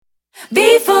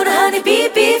honey bee,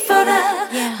 bee for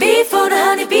the, bee for the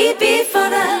honey bee, bee for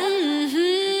the.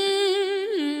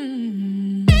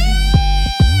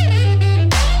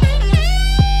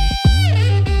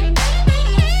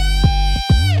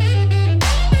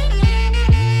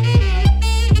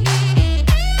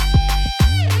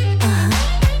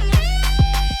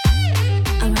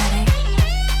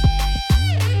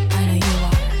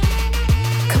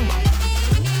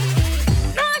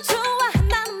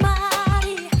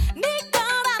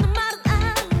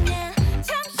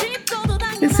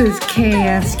 This is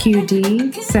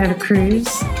KSQD, Santa Cruz,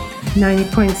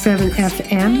 90.7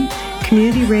 FM,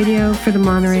 community radio for the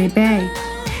Monterey Bay.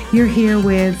 You're here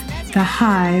with the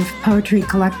Hive Poetry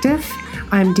Collective.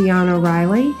 I'm Deanna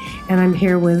O'Reilly, and I'm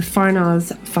here with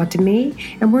Farnaz Fatemi,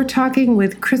 and we're talking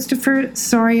with Christopher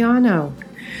Soriano,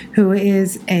 who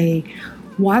is a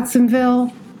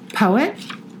Watsonville poet.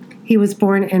 He was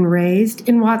born and raised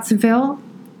in Watsonville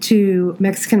to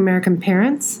Mexican-American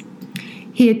parents.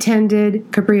 He attended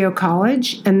Cabrillo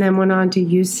College and then went on to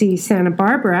UC Santa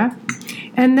Barbara.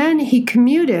 And then he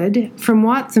commuted from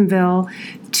Watsonville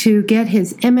to get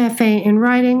his MFA in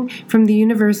writing from the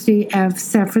University of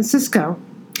San Francisco.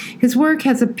 His work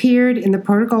has appeared in the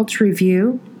Portugal's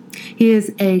Review. He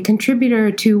is a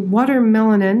contributor to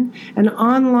Watermelonin, an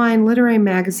online literary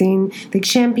magazine that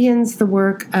champions the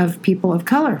work of people of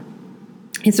color.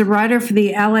 He's a writer for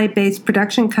the LA-based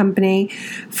production company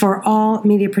For All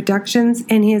Media Productions,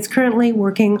 and he is currently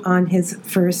working on his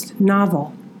first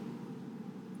novel.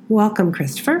 Welcome,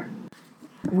 Christopher.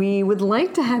 We would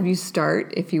like to have you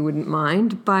start, if you wouldn't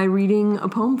mind, by reading a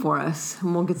poem for us,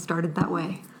 and we'll get started that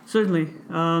way. Certainly.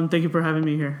 Thank you for having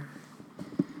me here.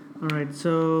 All right,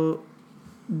 so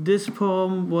this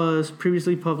poem was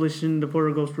previously published in the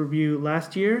Portugal's Review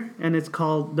last year, and it's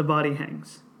called The Body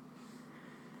Hangs.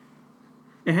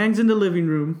 It hangs in the living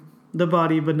room, the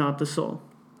body but not the soul.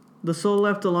 The soul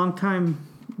left a long time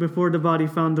before the body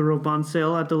found the rope on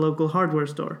sale at the local hardware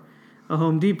store, a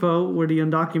Home Depot where the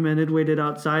undocumented waited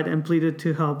outside and pleaded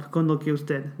to help con lo que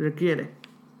usted requiere.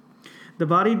 The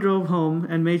body drove home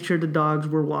and made sure the dogs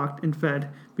were walked and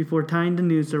fed before tying the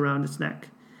noose around its neck.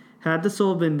 Had the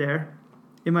soul been there,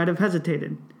 it might have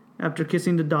hesitated after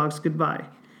kissing the dogs goodbye.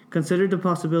 Considered the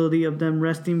possibility of them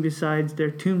resting beside their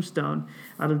tombstone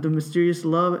out of the mysterious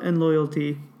love and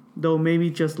loyalty, though maybe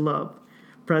just love,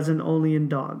 present only in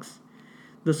dogs.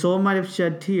 The soul might have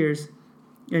shed tears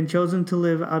and chosen to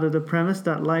live out of the premise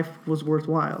that life was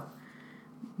worthwhile.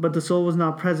 But the soul was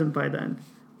not present by then,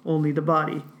 only the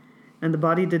body. And the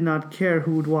body did not care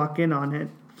who would walk in on it,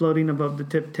 floating above the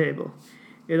tip table.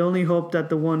 It only hoped that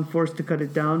the one forced to cut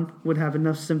it down would have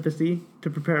enough sympathy to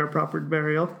prepare a proper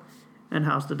burial and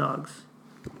house the dogs.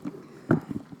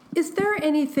 Is there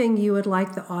anything you would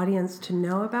like the audience to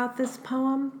know about this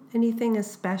poem? Anything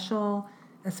especially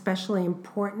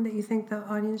important that you think the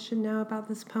audience should know about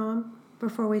this poem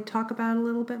before we talk about it a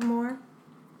little bit more?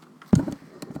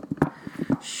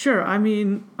 Sure.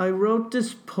 I wrote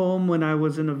this poem when I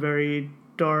was in a very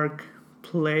dark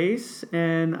place,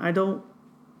 and I don't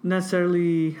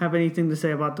necessarily have anything to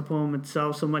say about the poem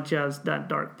itself so much as that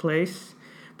dark place.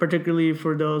 Particularly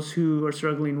for those who are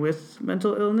struggling with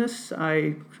mental illness,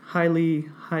 I highly,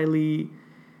 highly,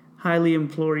 highly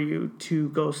implore you to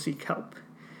go seek help.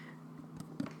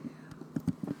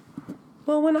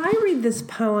 Well, when I read this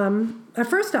poem,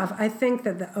 first off, I think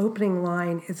that the opening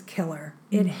line is killer.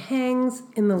 It hangs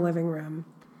in the living room.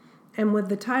 And with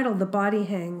the title, The Body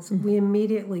Hangs, we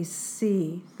immediately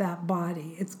see that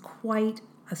body. It's quite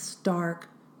a stark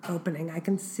opening. I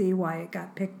can see why it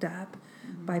got picked up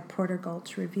by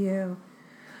Portugal's Review.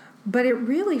 But it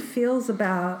really feels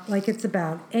like it's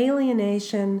about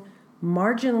alienation,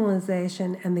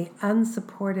 marginalization, and the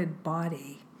unsupported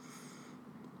body.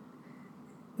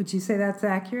 Would you say that's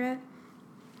accurate?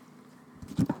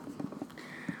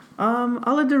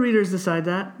 I'll let the readers decide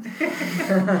that.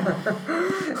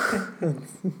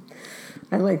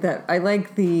 I like that. I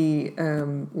like the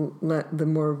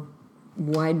more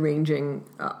wide-ranging,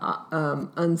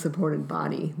 unsupported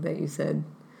body that you said,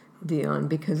 Dion,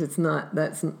 because it's not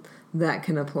that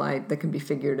can apply. That can be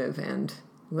figurative and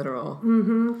literal.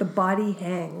 Mm-hmm. The body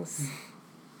hangs.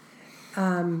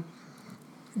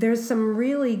 There's some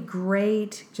really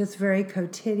great, just very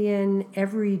quotidian,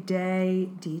 everyday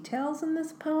details in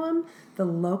this poem. The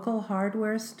local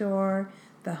hardware store,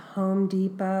 the Home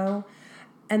Depot.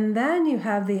 And then you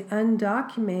have the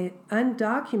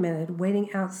undocumented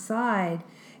waiting outside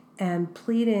and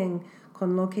pleading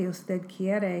con lo que usted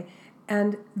quiere.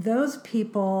 And those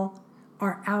people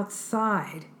are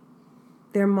outside.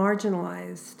 They're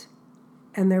marginalized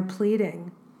and they're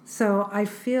pleading. So I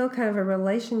feel kind of a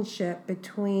relationship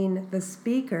between the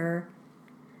speaker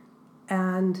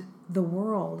and the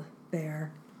world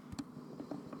there.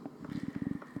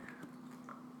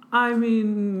 I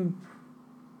mean,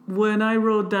 when I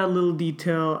wrote that little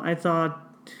detail, I thought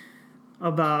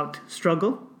about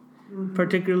struggle,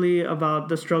 particularly about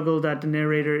the struggle that the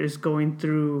narrator is going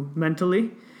through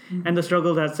mentally, and the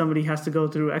struggle that somebody has to go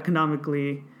through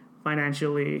economically,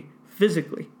 financially,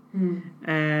 physically.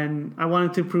 And I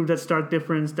wanted to prove that stark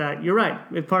difference that you're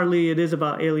right. Partly it is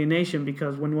about alienation,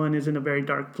 because when one is in a very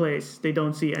dark place, they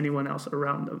don't see anyone else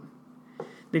around them.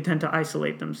 They tend to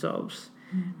isolate themselves.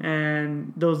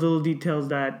 And those little details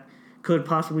that could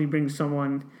possibly bring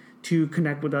someone to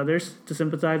connect with others, to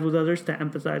sympathize with others, to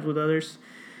empathize with others,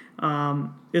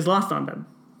 is lost on them.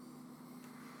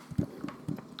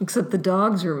 Except the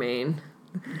dogs remain.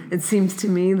 It seems to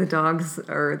me the dogs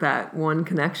are that one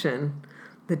connection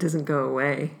that doesn't go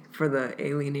away for the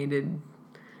alienated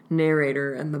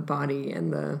narrator and the body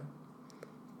and the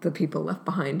people left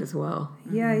behind as well.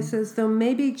 Yeah, he says, though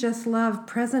maybe just love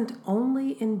present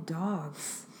only in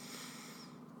dogs.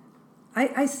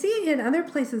 I see in other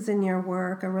places in your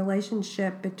work a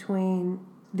relationship between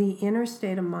the inner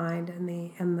state of mind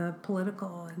and the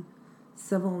political and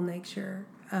civil nature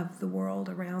of the world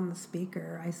around the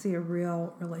speaker. I see a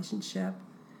real relationship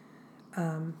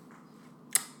of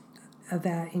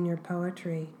that in your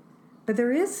poetry. But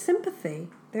there is sympathy.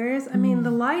 There is, I mean,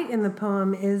 the light in the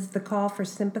poem is the call for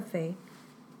sympathy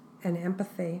and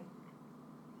empathy.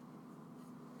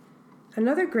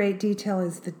 Another great detail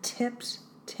is the tipped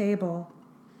table.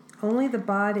 Only the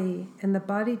body, and the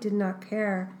body did not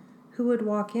care who would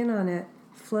walk in on it,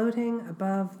 floating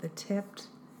above the tipped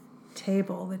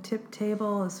table. The tipped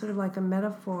table is sort of like a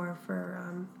metaphor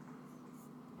for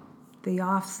the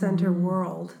off-center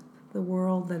world, the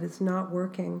world that is not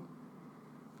working.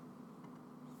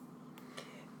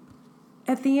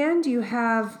 At the end, you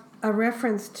have a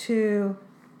reference to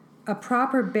a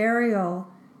proper burial,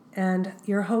 and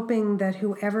you're hoping that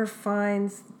whoever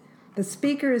finds the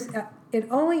speakers, it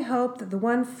only hoped that the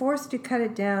one forced to cut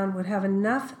it down would have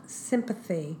enough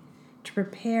sympathy to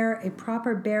prepare a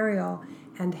proper burial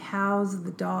and house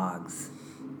the dogs.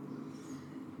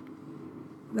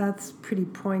 That's pretty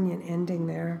poignant ending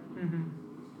there.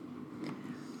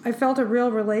 I felt a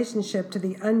real relationship to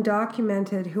the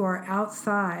undocumented who are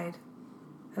outside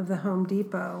of the Home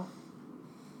Depot,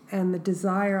 and the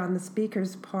desire on the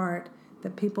speaker's part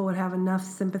that people would have enough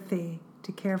sympathy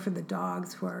to care for the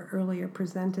dogs who are earlier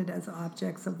presented as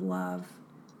objects of love.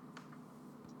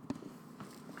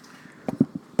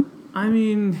 I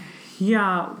mean,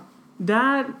 yeah,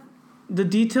 the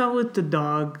detail with the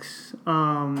dogs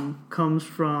comes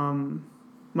from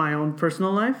my own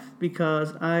personal life,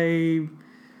 because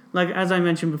as I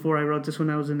mentioned before, I wrote this when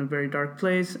I was in a very dark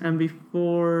place, and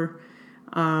before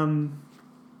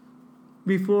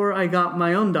I got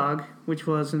my own dog, which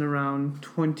was in around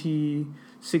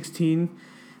 2016,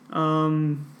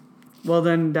 well,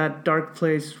 then that dark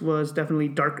place was definitely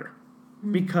darker,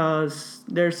 because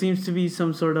there seems to be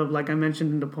some sort of, like I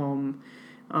mentioned in the poem,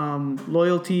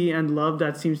 loyalty and love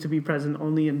that seems to be present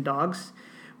only in dogs.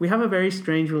 We have a very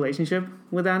strange relationship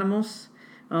with animals,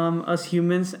 us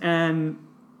humans, and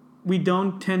we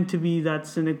don't tend to be that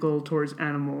cynical towards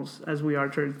animals as we are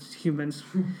towards humans.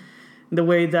 The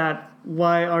way that,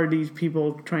 why are these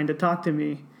people trying to talk to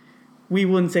me? We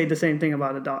wouldn't say the same thing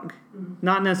about a dog.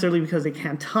 Not necessarily because they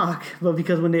can't talk, but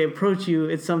because when they approach you,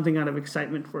 it's something out of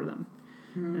excitement for them.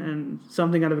 And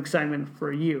something out of excitement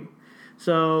for you.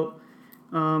 So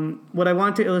what I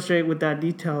wanted to illustrate with that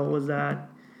detail was that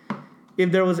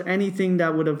if there was anything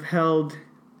that would have held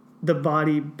the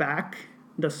body back,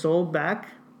 the soul back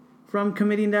from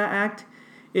committing that act,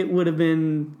 it would have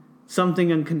been something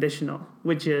unconditional,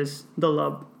 which is the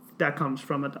love that comes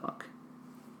from a dog.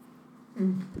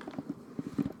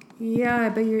 Yeah,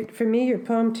 but for me, your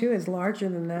poem too is larger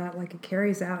than that. Like, it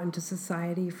carries out into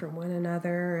society from one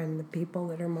another and the people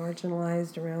that are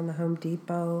marginalized around the Home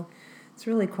Depot. It's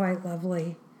really quite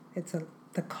lovely. It's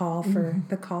the call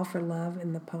for love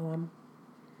in the poem.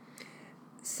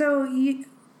 So you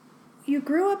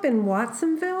grew up in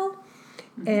Watsonville,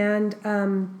 and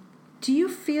do you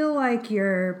feel like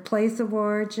your place of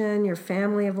origin, your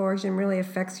family of origin really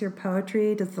affects your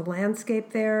poetry? Does the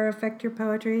landscape there affect your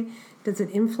poetry? Does it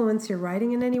influence your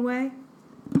writing in any way?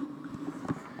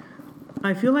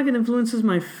 I feel like it influences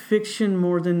my fiction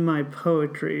more than my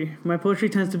poetry. My poetry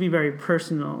tends to be very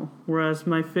personal, whereas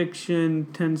my fiction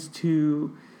tends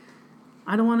to,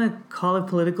 I don't want to call it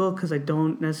political because I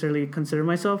don't necessarily consider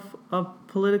myself a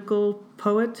political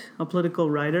poet, a political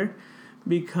writer,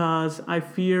 because I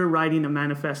fear writing a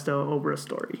manifesto over a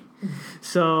story.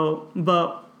 So,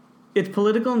 but it's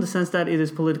political in the sense that it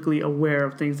is politically aware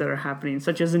of things that are happening,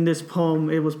 such as in this poem,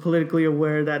 it was politically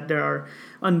aware that there are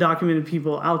undocumented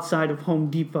people outside of Home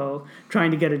Depot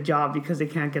trying to get a job because they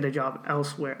can't get a job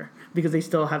elsewhere, because they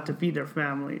still have to feed their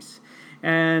families.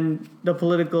 And the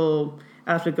political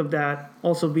aspect of that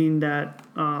also being that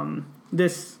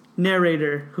this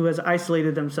narrator who has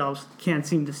isolated themselves can't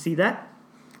seem to see that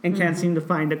and can't seem to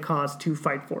find a cause to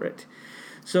fight for it.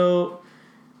 So,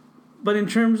 but in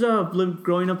terms of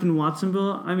growing up in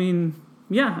Watsonville, I mean,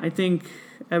 yeah, I think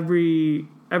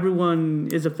everyone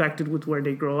is affected with where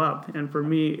they grow up. And for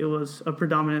me, it was a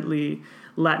predominantly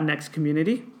Latinx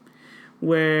community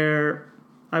where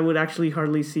I would actually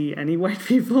hardly see any white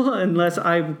people unless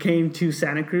I came to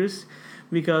Santa Cruz,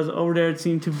 because over there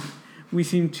we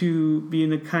seem to be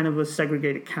in a kind of a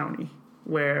segregated county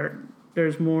where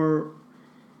there's more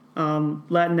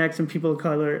Latinx and people of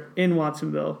color in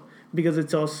Watsonville, because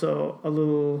it's also a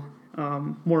little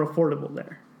more affordable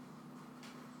there.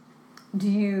 Do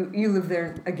you live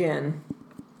there again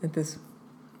at this?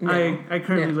 No. I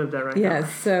currently live there right now.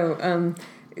 Yes. So,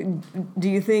 do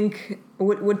you think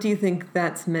what do you think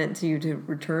that's meant to you to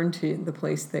return to the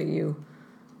place that you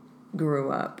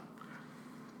grew up?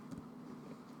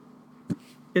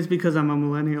 It's because I'm a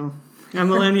millennial, and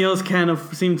millennials can't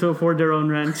seem to afford their own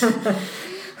rent.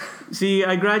 See,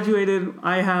 I graduated,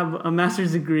 I have a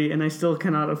master's degree, and I still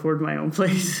cannot afford my own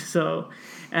place. So,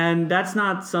 and that's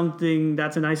not something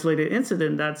that's an isolated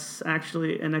incident. That's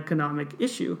actually an economic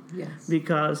issue. Yes.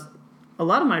 Because a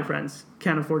lot of my friends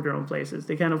can't afford their own places.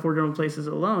 They can't afford their own places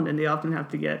alone, and they often have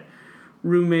to get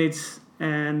roommates,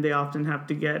 and they often have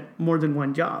to get more than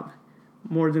one job,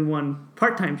 more than one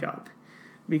part-time job,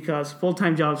 because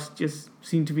full-time jobs just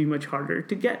seem to be much harder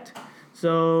to get.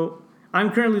 So I'm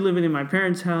currently living in my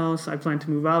parents' house. I plan to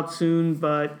move out soon,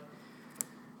 but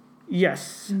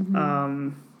yes,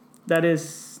 that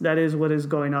is what is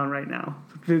going on right now.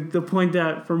 The point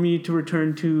that for me to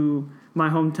return to my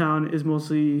hometown is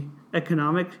mostly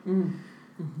economic.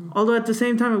 Although at the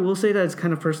same time, I will say that it's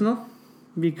kind of personal,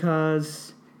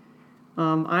 because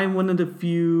I'm one of the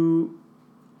few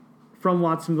from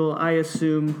Watsonville, I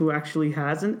assume, who actually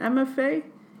has an MFA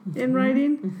in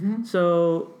writing.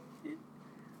 So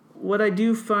what I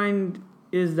do find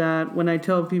is that when I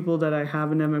tell people that I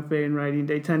have an MFA in writing,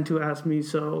 they tend to ask me,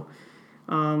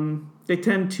 they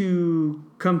tend to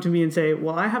come to me and say,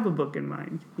 well, I have a book in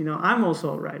mind. You know, I'm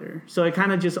also a writer. So it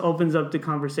kind of just opens up the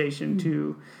conversation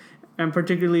to, and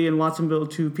particularly in Watsonville,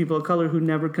 to people of color who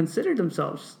never considered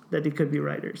themselves that they could be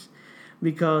writers.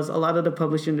 Because a lot of the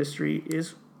published industry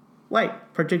is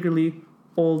white, particularly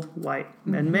old white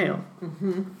and male.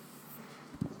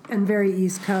 And very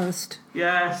East Coast.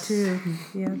 Yes. Too.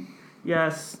 Yeah.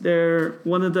 Yes, they're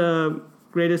one of the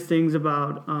greatest things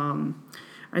about,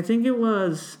 I think it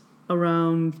was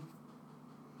around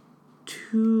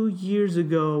 2 years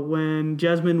ago when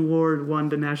Jasmine Ward won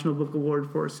the National Book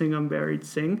Award for Sing Unburied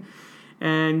Sing.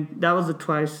 And that was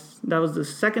the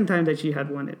second time that she had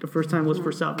won it. The first time was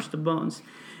for Salvage the Bones.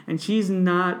 And she's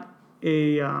not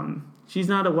a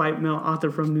white male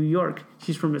author from New York.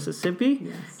 She's from Mississippi.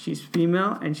 Yes. She's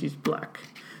female, and she's black.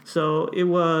 So it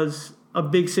was a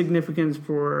big significance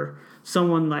for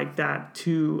someone like that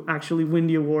to actually win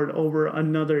the award over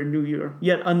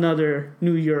yet another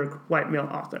New York white male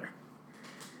author.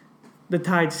 The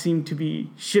tides seem to be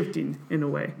shifting in a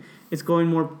way. It's going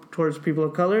more towards people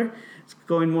of color. It's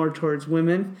going more towards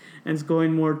women, and it's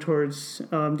going more towards the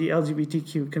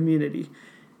LGBTQ community.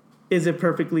 Is it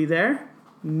perfectly there?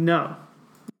 No.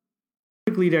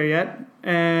 Perfectly there yet.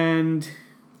 And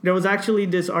there was actually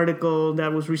this article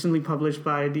that was recently published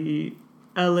by the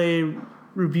LA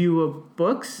Review of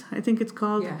Books, I think it's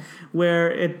called, where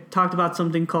it talked about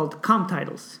something called comp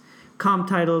titles. Comp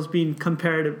titles being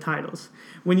comparative titles.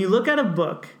 When you look at a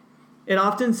book, it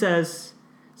often says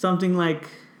something like,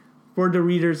 for the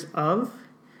readers of,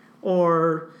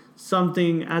 or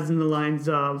something as in the lines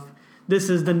of, this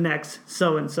is the next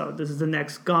so-and-so, this is the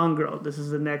next Gone Girl, this is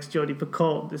the next Jodi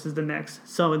Picoult, this is the next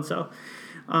so-and-so.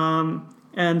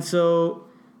 And so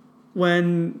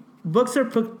when books are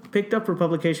picked up for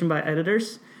publication by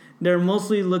editors, they're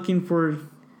mostly looking for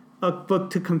a book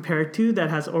to compare to that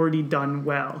has already done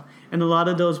well. And a lot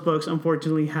of those books,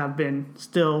 unfortunately, have been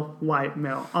still white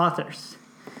male authors.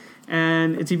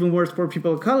 And it's even worse for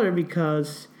people of color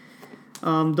because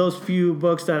those few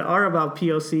books that are about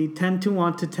POC tend to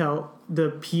want to tell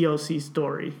the POC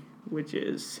story, which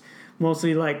is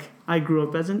mostly like, I grew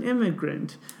up as an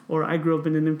immigrant, or I grew up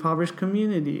in an impoverished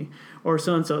community, or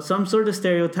so-and-so. Some sort of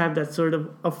stereotype that sort of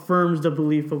affirms the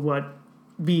belief of what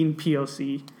being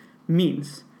POC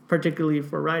means, particularly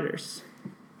for writers.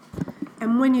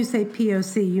 And when you say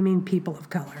POC, you mean people of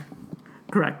color.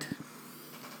 Correct.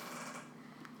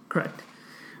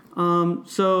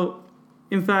 So,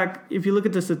 in fact, if you look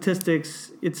at the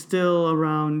statistics, it's still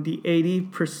around the 80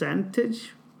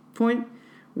 percentage point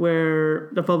where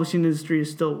the publishing industry is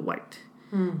still white,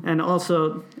 and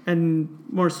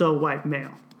more so white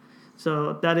male.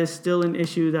 So that is still an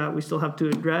issue that we still have to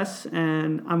address,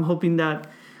 and I'm hoping that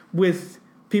with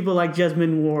people like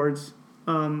Jesmyn Ward's,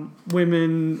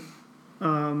 women,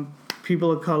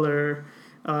 people of color,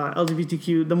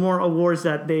 LGBTQ, the more awards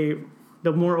that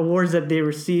they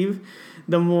receive,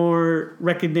 the more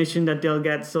recognition that they'll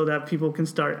get, so that people can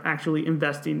start actually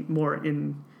investing more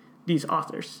in these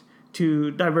authors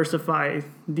to diversify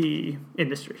the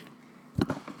industry.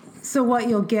 So what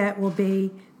you'll get will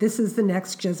be, this is the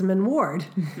next Jesmyn Ward.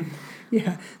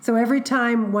 Yeah. So every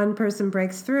time one person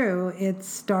breaks through, it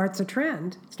starts a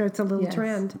trend, starts a little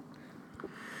trend.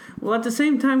 Well, at the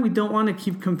same time, we don't want to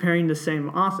keep comparing the same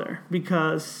author,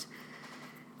 because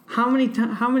how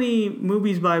many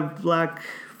movies by black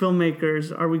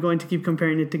filmmakers are we going to keep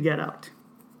comparing it to Get Out?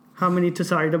 How many to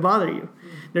Sorry to Bother You?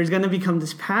 There's going to become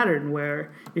this pattern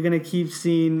where you're going to keep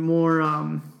seeing more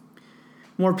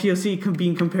POC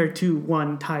being compared to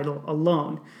one title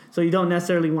alone. So you don't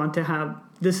necessarily want to have,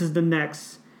 this is the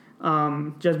next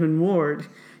Jesmyn Ward.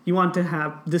 You want to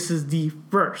have, this is the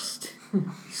first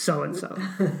so-and-so.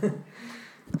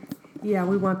 Yeah,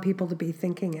 we want people to be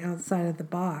thinking outside of the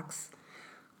box.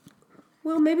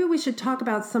 Well, maybe we should talk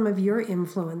about some of your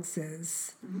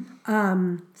influences,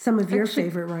 some of your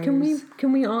favorite writers.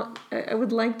 Can we all? I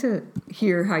would like to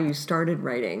hear how you started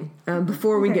writing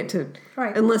before we get to,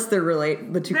 unless they're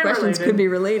related. The two questions could be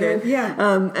related.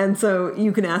 And so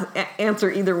you can answer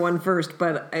either one first.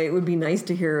 But it would be nice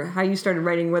to hear how you started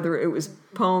writing, whether it was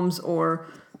poems or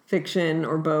fiction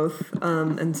or both,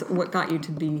 and so what got you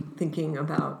to be thinking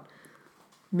about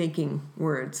making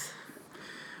words.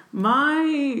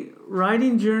 My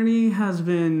writing journey has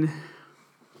been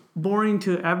boring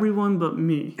to everyone but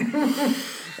me.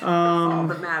 All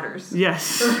that matters.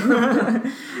 Yes.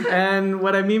 And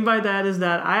what I mean by that is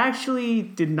that I actually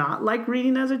did not like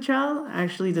reading as a child. I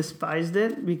actually despised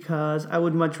it because I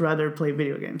would much rather play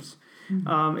video games.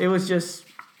 It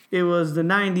was the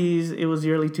 90s, it was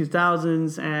the early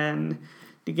 2000s, and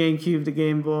the GameCube, the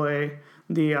Game Boy,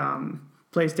 the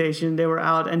PlayStation, they were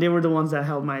out, and they were the ones that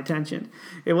held my attention.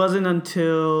 It wasn't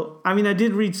until, I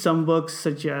did read some books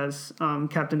such as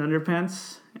Captain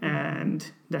Underpants and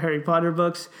the Harry Potter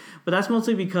books, but that's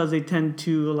mostly because they tend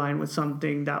to align with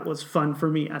something that was fun for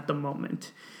me at the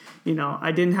moment.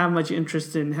 I didn't have much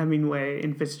interest in Hemingway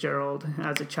and Fitzgerald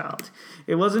as a child.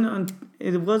 It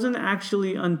wasn't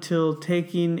actually until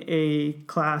taking a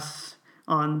class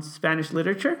on Spanish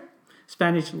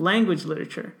language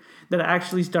literature, that I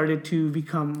actually started to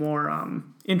become more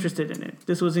interested in it.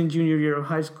 This was in junior year of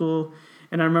high school,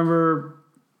 and I remember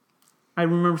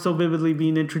so vividly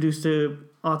being introduced to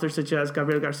authors such as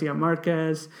Gabriel Garcia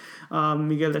Marquez,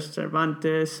 Miguel de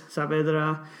Cervantes,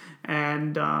 Saavedra,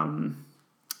 and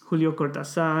Julio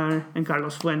Cortázar, and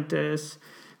Carlos Fuentes,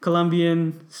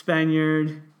 Colombian,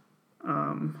 Spaniard.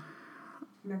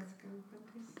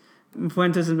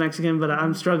 Fuentes is Mexican, but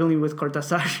I'm struggling with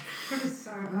Cortázar.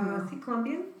 Cortázar, is he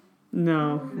Colombian?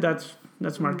 No, that's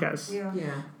Marquez.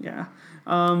 Yeah.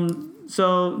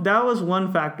 So that was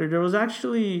one factor. There was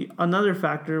actually another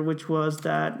factor, which was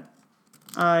that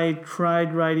I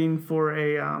tried writing for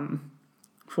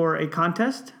a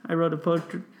contest. I wrote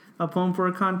a poem for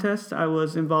a contest. I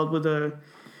was involved with a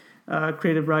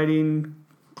creative writing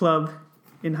club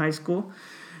in high school,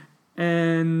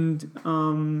 and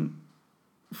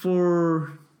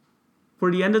for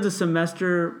the end of the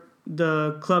semester,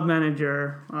 the club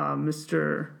manager,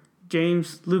 Mr.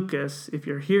 James Lucas, if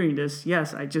you're hearing this,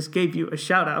 yes, I just gave you a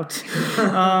shout out.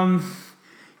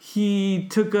 He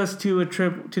took us to a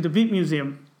trip to the Beat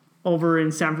Museum over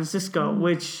in San Francisco,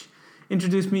 which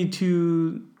introduced me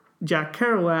to Jack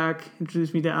Kerouac,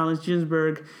 introduced me to Allen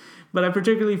Ginsberg. But I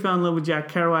particularly fell in love with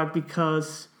Jack Kerouac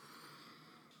because,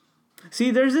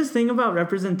 there's this thing about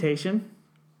representation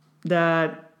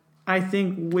that I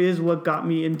think is what got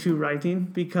me into writing,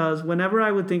 because whenever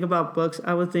I would think about books,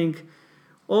 I would think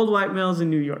old white males in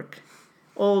New York,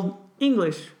 old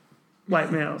English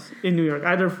white males in New York,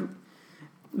 either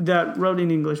that wrote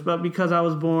in English, but because I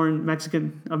was born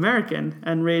Mexican American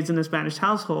and raised in a Spanish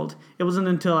household, it wasn't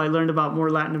until I learned about more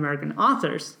Latin American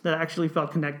authors that I actually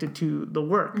felt connected to the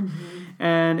work.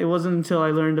 And it wasn't until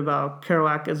I learned about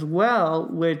Kerouac as well,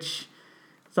 which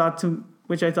I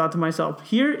thought to myself,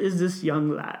 here is this young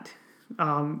lad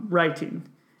writing,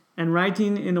 and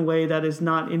writing in a way that is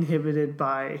not inhibited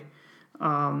by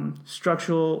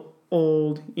structural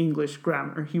old English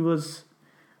grammar. He was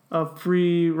a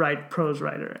free write prose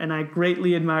writer, and I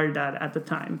greatly admired that at the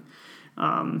time.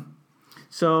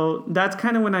 So that's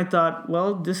kind of when I thought,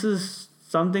 well, this is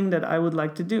something that I would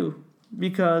like to do,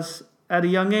 because at a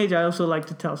young age, I also like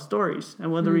to tell stories.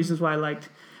 And one of the reasons why I liked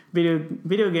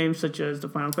video games such as the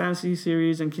Final Fantasy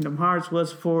series and Kingdom Hearts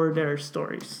was for their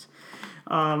stories.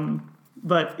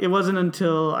 But it wasn't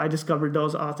until I discovered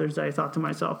those authors that I thought to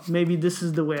myself, maybe this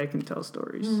is the way I can tell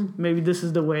stories. Maybe this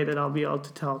is the way that I'll be able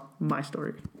to tell my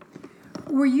story.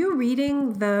 Were you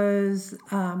reading those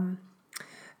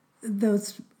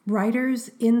writers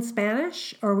in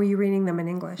Spanish, or were you reading them in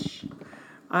English?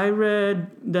 I read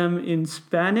them in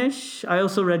Spanish. I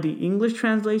also read the English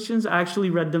translations. I actually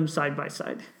read them side by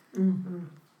side. Mm-hmm.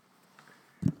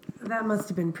 That must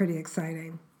have been pretty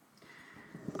exciting.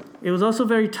 It was also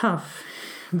very tough,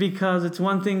 because it's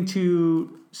one thing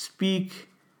to speak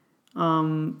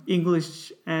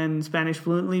English and Spanish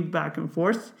fluently back and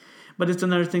forth, but it's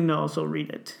another thing to also read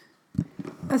it.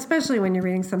 Especially when you're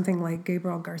reading something like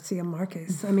Gabriel Garcia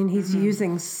Marquez. I mean, he's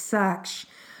using such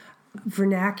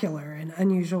vernacular and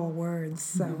unusual words.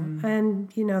 So, and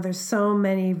there's so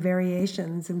many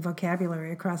variations in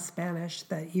vocabulary across Spanish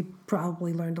that you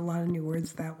probably learned a lot of new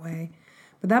words that way.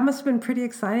 But that must have been pretty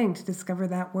exciting to discover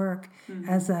that work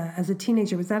as a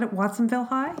teenager. Was that at Watsonville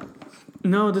High?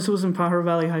 No, this was in Pajaro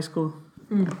Valley High School.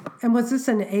 And was this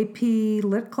an AP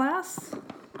Lit class?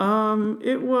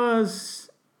 It was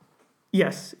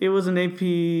an AP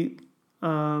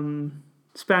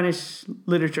Spanish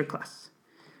literature class.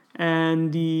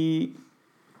 And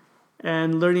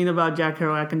learning about Jack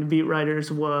Kerouac and the beat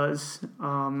writers was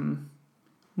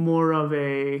more of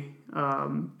a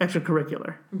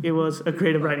extracurricular. It was a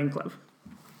creative writing club.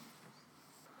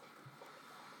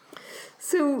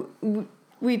 So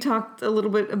we talked a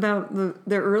little bit about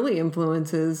their early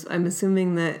influences. I'm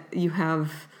assuming that you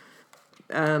have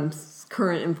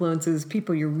current influences,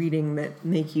 people you're reading that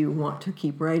make you want to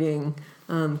keep writing.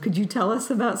 Could you tell us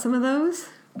about some of those?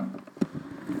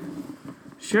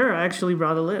 Sure, I actually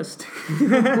brought a list.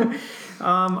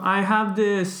 I have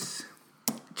this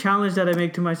challenge that I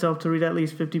make to myself to read at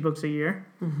least 50 books a year.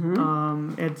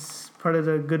 It's part of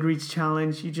the Goodreads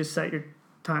challenge. You just set your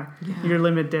time, your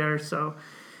limit there. So,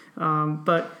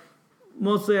 but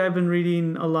mostly I've been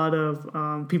reading a lot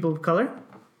of people of color,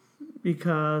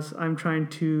 because I'm trying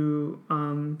to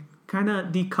kind of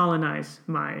decolonize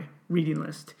my reading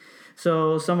list.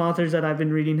 So some authors that I've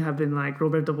been reading have been like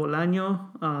Roberto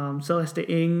Bolaño, Celeste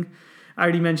Ng. I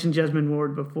already mentioned Jesmyn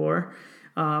Ward before.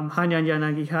 Hanya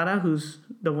Yanagihara, who's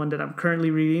the one that I'm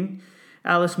currently reading.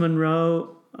 Alice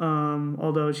Munro,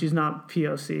 although she's not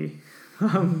POC.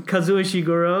 Kazuo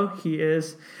Ishiguro, he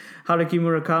is. Haruki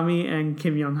Murakami, and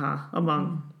Kim Young-ha,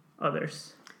 among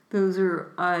others. Those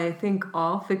are, I think,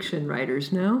 all fiction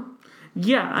writers now.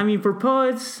 Yeah, I mean, for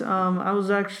poets, I was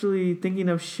actually thinking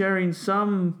of sharing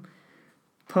some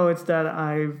poets that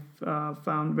I've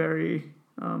found very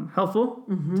helpful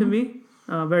to me,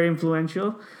 very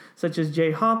influential, such as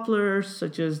Jay Hopler,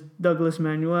 such as Douglas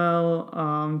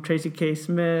Manuel, Tracy K.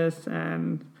 Smith,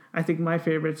 and I think my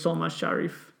favorite, Solma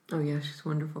Sharif. Oh, yeah, she's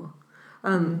wonderful.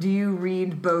 Do you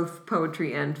read both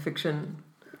poetry and fiction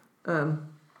in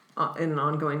an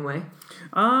ongoing way?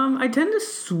 I tend to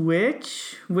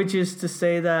switch, which is to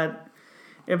say that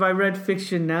if I read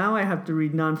fiction now, I have to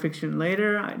read nonfiction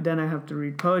later. Then I have to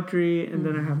read poetry, and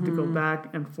then I have to go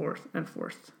back and forth and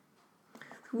forth.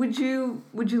 Would you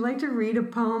like to read a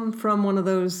poem from one of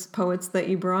those poets that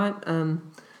you brought,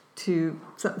 to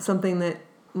something that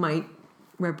might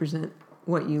represent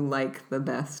what you like the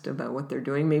best about what they're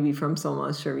doing? Maybe from Solma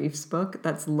Sharif's book.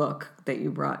 That's Look that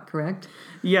you brought, correct?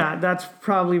 Yeah, that's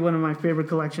probably one of my favorite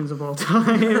collections of all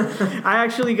time. I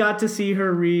actually got to see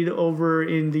her read over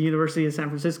in the University of San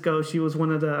Francisco. She was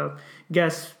one of the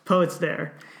guest poets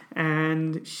there.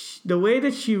 And the way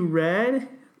that she read,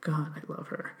 God, I love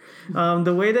her.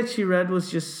 The way that she read was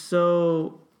just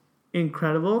so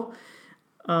incredible.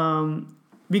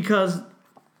 Because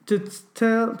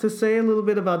to say a little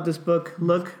bit about this book,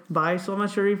 Look by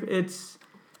Solma Sharif, it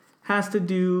has to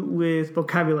do with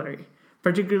vocabulary,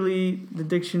 particularly the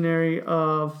dictionary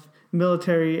of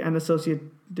military and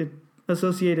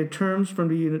associated terms from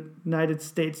the United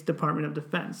States Department of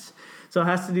Defense. So it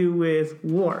has to do with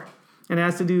war, and it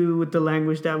has to do with the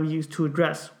language that we use to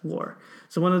address war.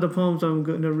 So one of the poems I'm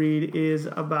going to read is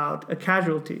about a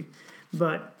casualty,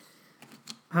 but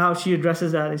how she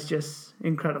addresses that is just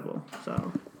incredible.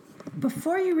 So,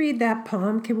 before you read that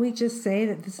poem, can we just say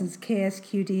that this is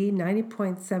KSQD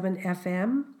 90.7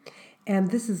 FM,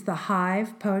 And this is the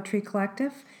Hive Poetry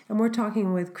Collective. And we're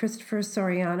talking with Christopher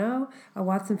Soriano, a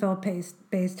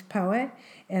Watsonville-based poet.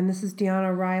 And this is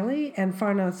Deanna Riley and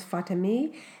Farnos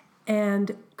Fatemi.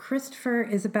 And Christopher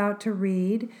is about to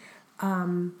read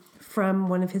from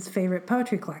one of his favorite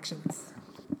poetry collections.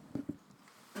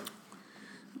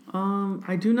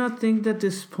 I do not think that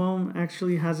this poem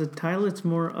actually has a title. It's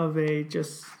more of a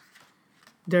just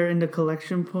they're in the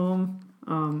collection poem.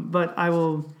 But I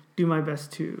will do my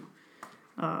best to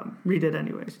read it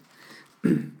anyways.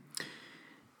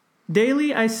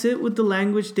 Daily I sit with the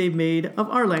language they made of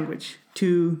our language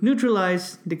to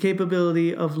neutralize the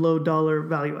capability of low dollar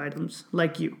value items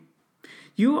like you.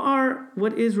 You are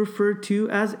what is referred to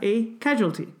as a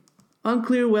casualty.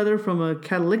 Unclear whether from a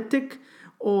catalytic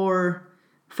or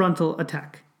frontal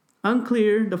attack.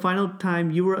 Unclear the final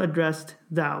time you were addressed,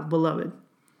 thou, beloved.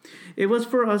 It was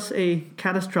for us a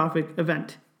catastrophic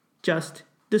event. Just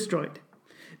destroyed.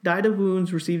 Died of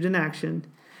wounds received in action.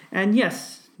 And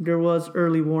yes, there was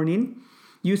early warning.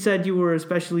 You said you were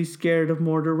especially scared of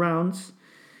mortar rounds.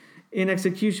 In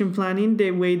execution planning,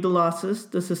 they weighed the losses,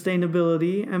 the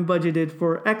sustainability, and budgeted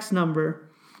for X number.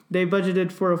 They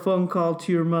budgeted for a phone call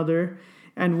to your mother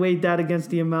and weighed that against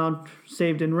the amount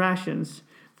saved in rations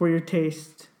for your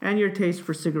taste and your taste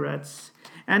for cigarettes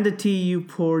and the tea you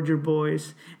poured your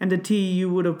boys and the tea you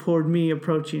would have poured me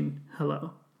approaching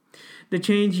hello. The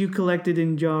change you collected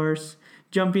in jars,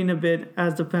 jumping a bit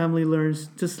as the family learns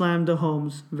to slam the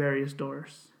home's various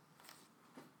doors.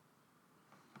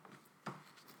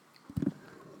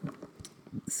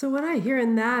 So what I hear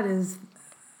in that is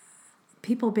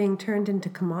people being turned into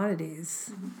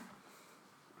commodities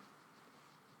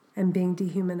and being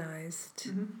dehumanized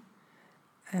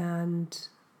and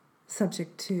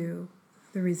subject to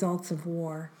the results of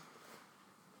war.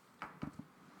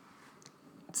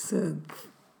 It's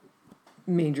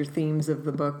major themes of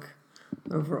the book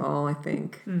overall, I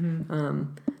think.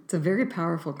 It's a very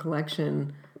powerful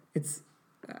collection. It's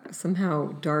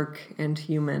somehow dark and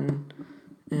human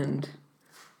and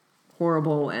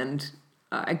horrible, and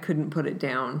I couldn't put it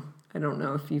down. I don't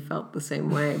know if you felt the same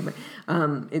way, but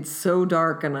it's so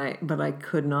dark, but I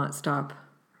could not stop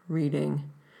reading.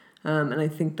 And I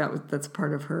think that's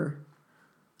part of her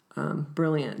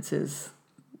brilliance is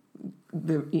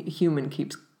the human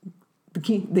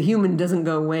the human doesn't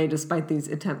go away despite these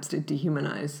attempts to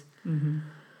dehumanize.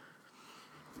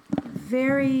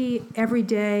 Very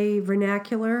everyday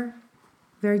vernacular,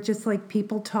 very just like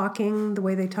people talking, the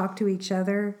way they talk to each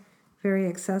other, very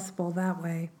accessible that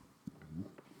way.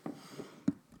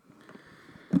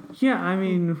 Yeah, I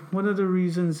mean, one of the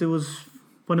reasons it was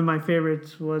one of my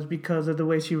favorites was because of the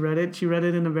way she read it. She read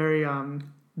it in a very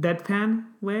deadpan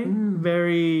way,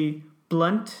 very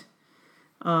blunt,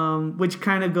 which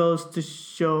kind of goes to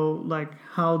show like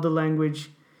how the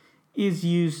language is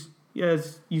used,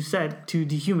 as you said, to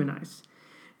dehumanize.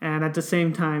 And at the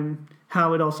same time,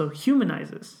 how it also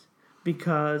humanizes,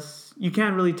 because you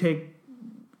can't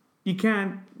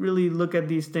really look at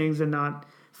these things and not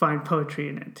find poetry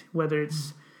in it, whether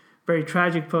it's very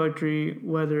tragic poetry,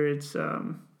 whether it's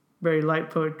very light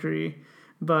poetry,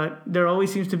 but there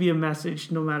always seems to be a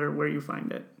message no matter where you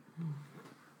find it.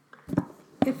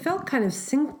 It felt kind of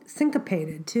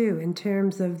syncopated, too, in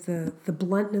terms of the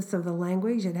bluntness of the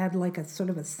language. It had like a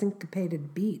sort of a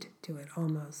syncopated beat to it,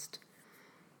 almost.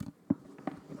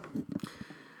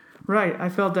 Right, I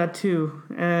felt that, too.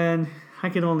 And I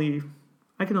can only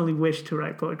wish to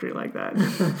write poetry like that.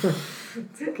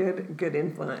 It's a good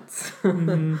influence.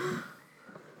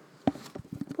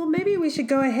 Well, maybe we should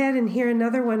go ahead and hear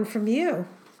another one from you.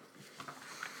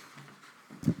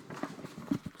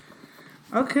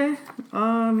 Okay,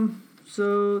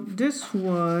 so this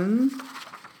one,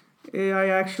 I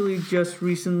actually just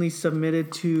recently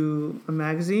submitted to a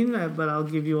magazine, but I'll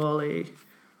give you all a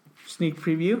sneak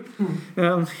preview.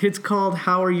 It's called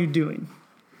How Are You Doing?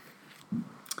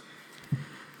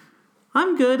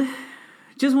 I'm good.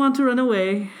 Just want to run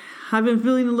away. I've been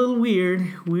feeling a little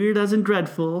weird as in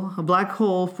dreadful, a black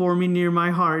hole forming near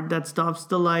my heart that stops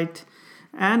the light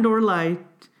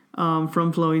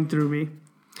from flowing through me.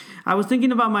 I was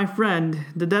thinking about my friend,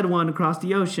 the dead one across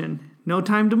the ocean. No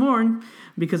time to mourn,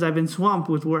 because I've been swamped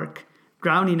with work,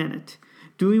 drowning in it,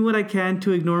 doing what I can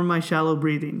to ignore my shallow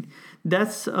breathing.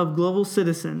 Deaths of global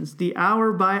citizens, the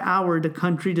hour by hour the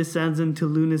country descends into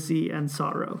lunacy and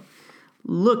sorrow.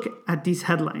 Look at these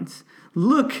headlines.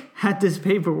 Look at this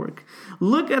paperwork.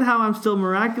 Look at how I'm still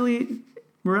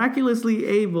miraculously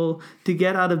able to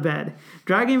get out of bed,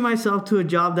 dragging myself to a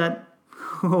job that,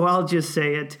 I'll just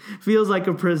say it, feels like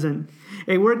a prison.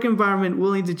 A work environment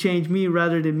willing to change me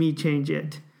rather than me change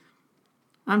it.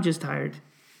 I'm just tired.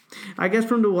 I guess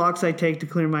from the walks I take to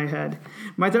clear my head.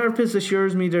 My therapist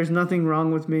assures me there's nothing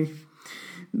wrong with me.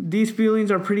 These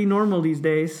feelings are pretty normal these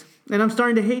days. And I'm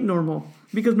starting to hate normal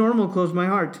because normal closed my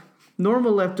heart.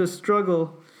 Normal left us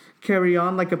struggle carry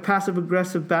on like a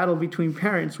passive-aggressive battle between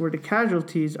parents where the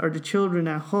casualties are the children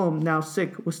at home now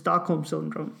sick with Stockholm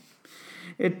Syndrome.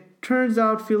 It turns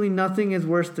out feeling nothing is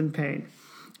worse than pain.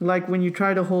 Like when you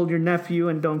try to hold your nephew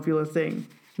and don't feel a thing.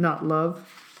 Not love,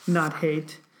 not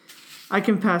hate. I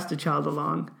can pass the child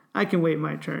along. I can wait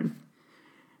my turn.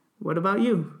 What about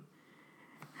you?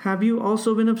 Have you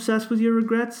also been obsessed with your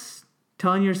regrets?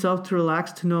 Telling yourself to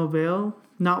relax to no avail?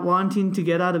 Not wanting to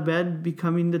get out of bed,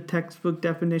 becoming the textbook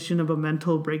definition of a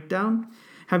mental breakdown?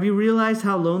 Have you realized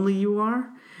how lonely you are?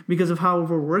 Because of how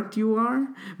overworked you are?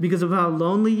 Because of how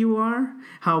lonely you are?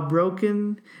 How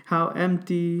broken? How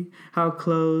empty? How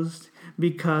closed?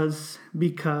 Because.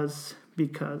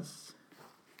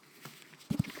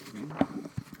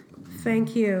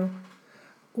 Thank you.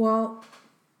 Well,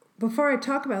 before I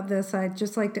talk about this, I'd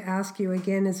just like to ask you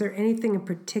again, is there anything in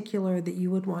particular that you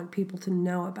would want people to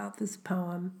know about this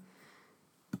poem?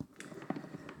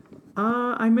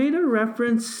 I made a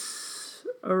reference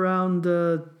around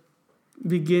the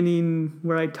beginning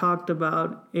where I talked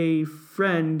about a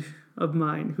friend of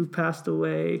mine who passed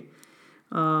away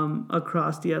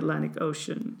across the Atlantic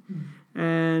Ocean.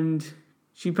 And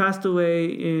she passed away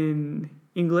in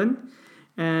England.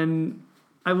 And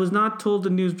I was not told the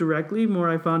news directly. More,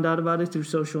 I found out about it through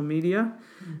social media.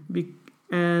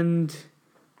 And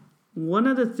one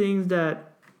of the things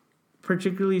that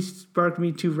particularly sparked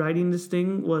me to writing this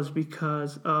thing was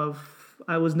because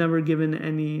I was never given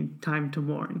any time to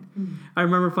mourn. I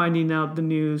remember finding out the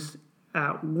news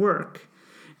at work,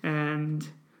 and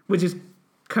which is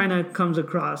kind of comes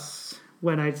across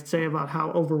when I say about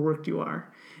how overworked you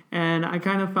are. And I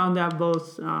kind of found that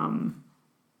both...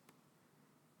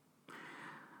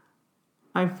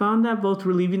 I found that both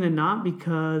relieving and not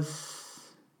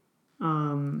because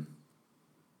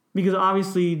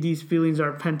obviously these feelings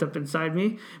are pent up inside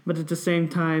me, but at the same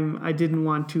time, I didn't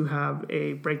want to have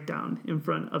a breakdown in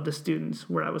front of the students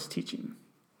where I was teaching.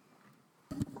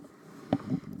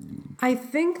 I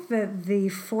think that the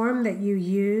form that you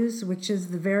use, which is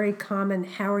the very common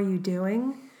 "how are you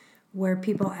doing," where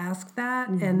people ask that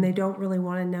and they don't really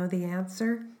want to know the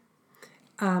answer,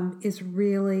 is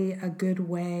really a good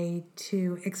way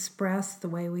to express the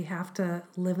way we have to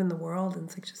live in the world in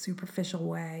such a superficial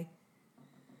way.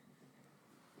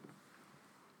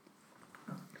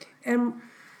 And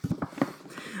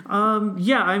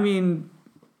I mean,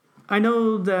 I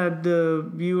know that the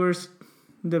viewers,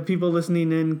 the people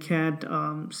listening in can't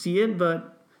see it,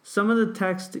 but some of the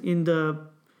text in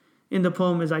the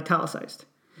poem is italicized.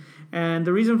 And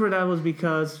the reason for that was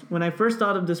because when I first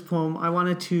thought of this poem, I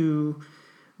wanted to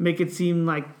make it seem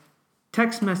like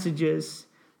text messages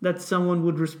that someone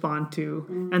would respond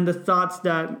to and the thoughts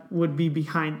that would be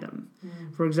behind them.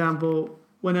 For example,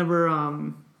 whenever,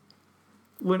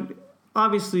 when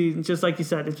obviously, just like you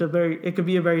said, it could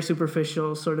be a very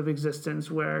superficial sort of existence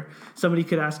where somebody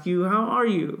could ask you, how are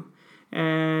you?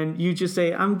 And you just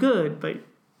say, I'm good, but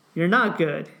you're not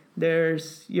good.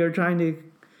 You're trying to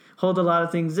hold a lot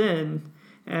of things in.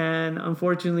 And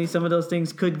unfortunately, some of those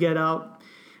things could get out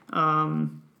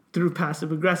through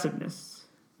passive aggressiveness.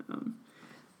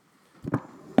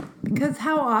 because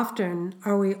how often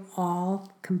are we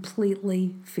all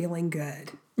completely feeling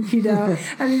good? You know,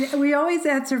 I mean, we always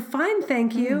answer, fine,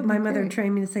 thank you. My mother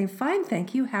trained me to say, fine,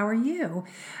 thank you. How are you?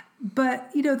 But,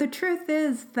 you know, the truth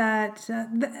is that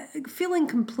feeling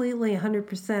completely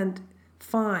 100%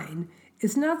 fine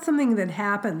is not something that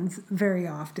happens very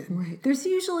often. Right. There's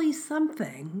usually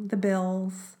something, the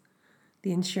bills,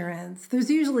 the insurance, there's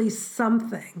usually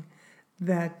something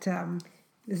that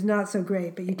is not so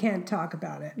great, but you can't talk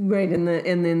about it. Right, and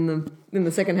in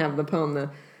the second half of the poem, the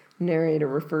narrator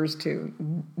refers to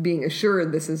being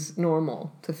assured this is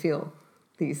normal to feel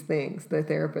these things. The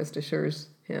therapist assures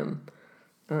him,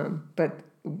 but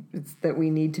it's that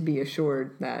we need to be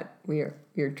assured that we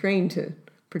are trained to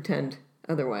pretend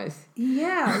otherwise.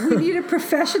 Yeah, we need a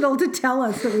professional to tell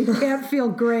us that we can't feel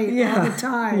great all the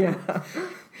time. Yeah.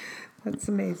 That's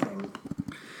amazing.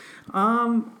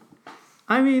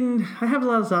 I mean, I have a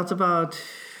lot of thoughts about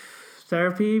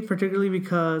therapy, particularly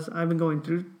because I've been going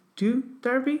through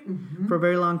therapy for a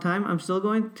very long time. I'm still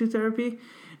going to therapy.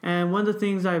 And one of the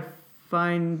things I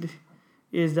find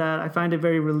is that I find it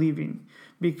very relieving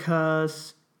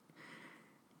because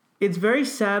it's very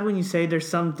sad when you say there's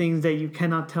some things that you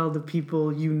cannot tell the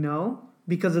people you know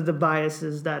because of the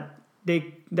biases that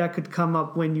that could come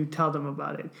up when you tell them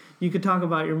about it. You could talk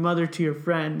about your mother to your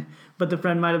friend, but the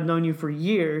friend might have known you for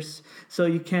years, so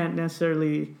you can't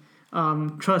necessarily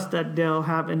trust that they'll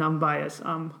have an unbiased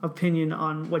opinion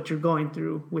on what you're going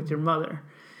through with your mother.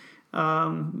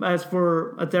 As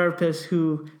for a therapist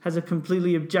who has a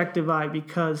completely objective eye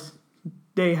because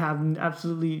they have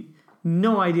absolutely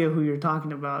no idea who you're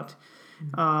talking about,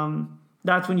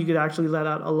 that's when you could actually let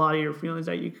out a lot of your feelings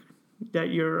that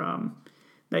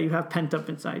you have pent up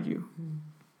inside you.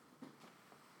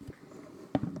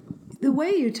 The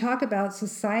way you talk about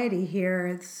society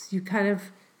here, you kind of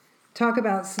talk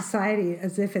about society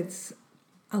as if it's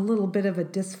a little bit of a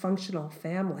dysfunctional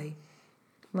family.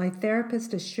 My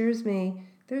therapist assures me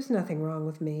there's nothing wrong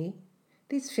with me.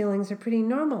 These feelings are pretty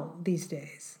normal these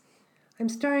days. I'm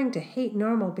starting to hate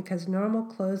normal because normal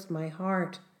closed my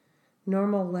heart.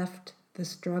 Normal left the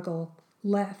struggle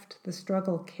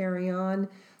carry on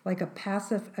like a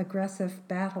passive-aggressive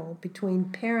battle between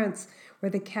parents where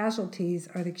the casualties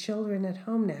are the children at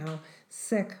home now,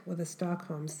 sick with a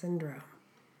Stockholm syndrome.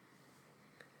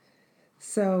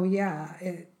 So yeah,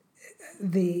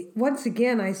 once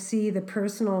again, I see the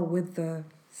personal with the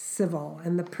civil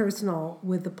and the personal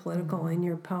with the political in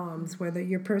your poems, where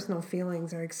your personal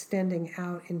feelings are extending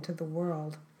out into the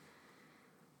world.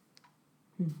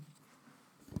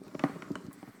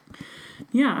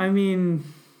 Yeah, I mean,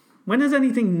 when is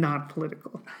anything not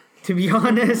political? To be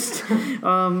honest,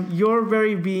 your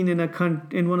very being in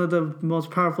one of the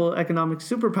most powerful economic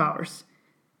superpowers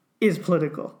is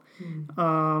political.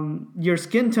 Your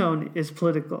skin tone is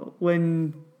political.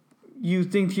 When you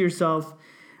think to yourself,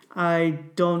 I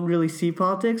don't really see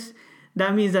politics,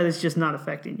 that means that it's just not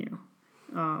affecting you.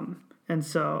 And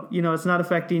so, it's not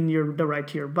affecting the right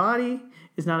to your body.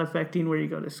 It's not affecting where you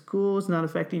go to school. It's not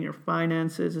affecting your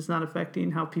finances. It's not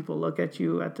affecting how people look at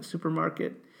you at the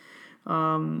supermarket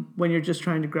when you're just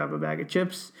trying to grab a bag of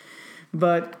chips.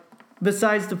 But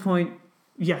besides the point,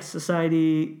 yes,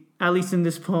 society, at least in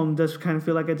this poem, does kind of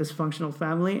feel like a dysfunctional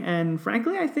family. And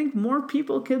frankly, I think more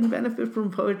people can benefit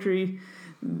from poetry,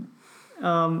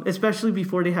 especially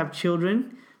before they have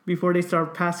children, before they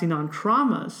start passing on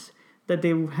traumas that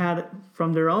they've had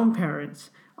from their own parents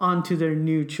onto their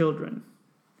new children.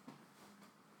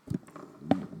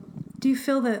 Do you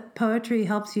feel that poetry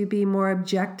helps you be more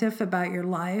objective about your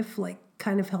life, like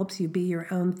kind of helps you be your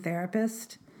own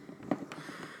therapist?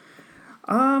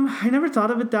 I never thought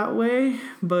of it that way,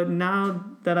 but now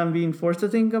that I'm being forced to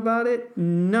think about it,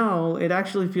 no, it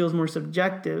actually feels more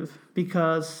subjective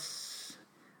because,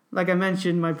 like I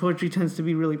mentioned, my poetry tends to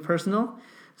be really personal.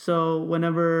 So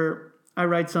whenever I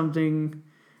write something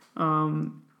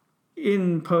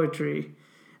in poetry,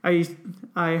 I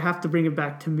have to bring it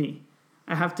back to me.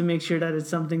 I have to make sure that it's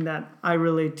something that I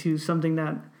relate to, something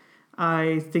that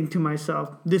I think to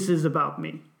myself, this is about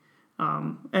me.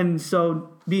 And so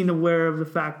being aware of the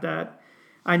fact that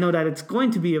I know that it's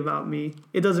going to be about me,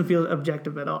 it doesn't feel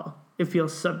objective at all. It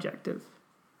feels subjective.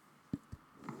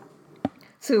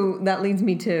 So that leads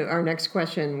me to our next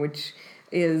question, which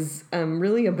is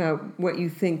really about what you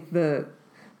think the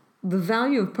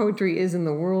value of poetry is in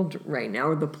the world right now,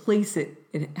 or the place it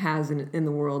has in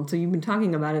the world. So you've been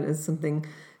talking about it as something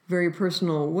very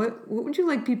personal. What would you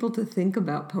like people to think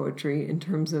about poetry in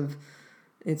terms of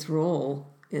its role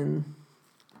in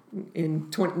the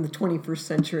 21st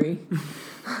century?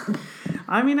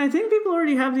 I mean, I think people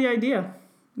already have the idea.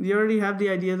 You already have the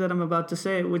idea that I'm about to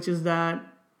say, which is that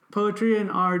poetry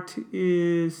and art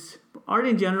in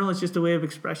general is just a way of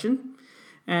expression.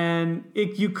 And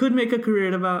you could make a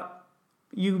career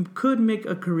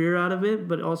out of it,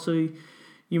 but also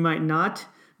you might not.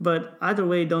 But either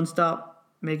way, don't stop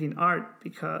making art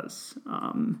because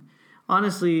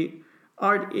honestly,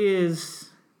 art is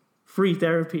free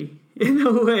therapy in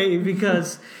a way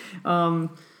because I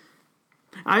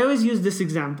always use this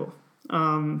example.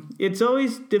 It's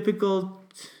always difficult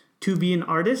to be an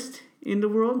artist in the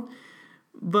world,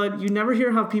 but you never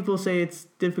hear how people say it's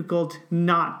difficult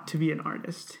not to be an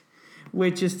artist,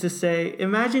 which is to say,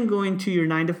 imagine going to your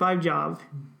 9-to-5 job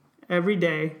every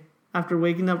day after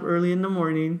waking up early in the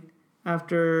morning,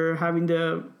 after having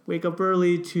to wake up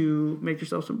early to make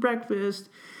yourself some breakfast,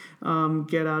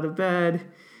 get out of bed,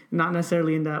 not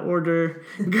necessarily in that order,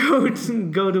 go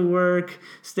to work,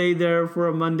 stay there for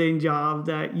a mundane job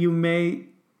that you may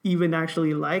even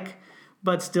actually like,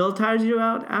 but still tires you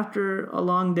out after a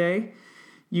long day.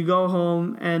 You go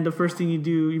home, and the first thing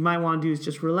you might want to do is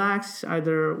just relax,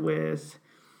 either with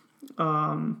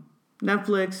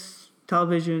Netflix,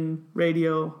 television,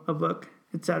 radio, a book,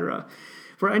 etc.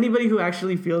 For anybody who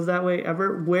actually feels that way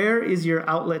ever, where is your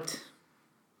outlet?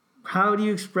 How do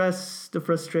you express the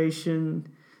frustration,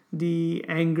 the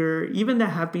anger, even the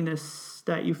happiness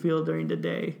that you feel during the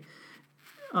day.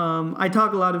 I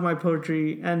talk a lot in my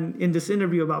poetry and in this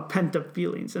interview about pent-up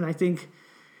feelings. And I think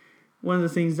one of the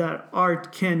things that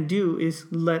art can do is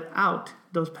let out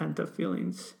those pent-up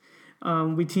feelings.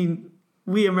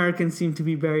 We Americans seem to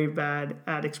be very bad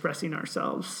at expressing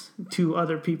ourselves to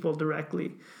other people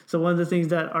directly. So one of the things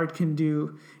that art can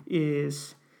do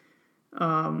is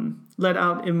let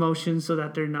out emotions so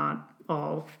that they're not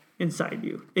all inside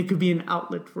you. It could be an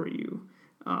outlet for you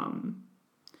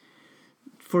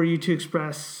to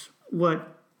express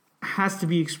what has to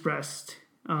be expressed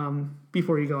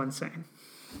before you go insane.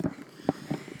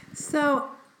 So,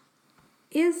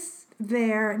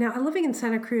 now living in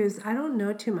Santa Cruz, I don't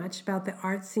know too much about the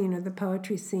art scene or the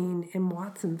poetry scene in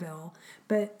Watsonville,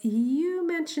 but you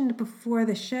mentioned before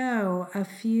the show a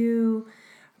few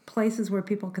places where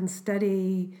people can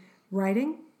study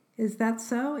writing. Is that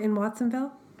so in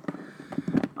Watsonville?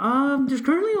 There's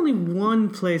currently only one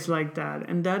place like that,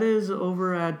 and that is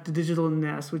over at the Digital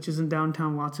Nest, which is in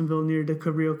downtown Watsonville near the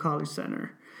Cabrillo College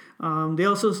Center. They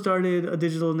also started a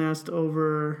Digital Nest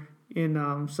over in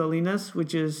Salinas,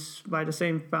 which is by the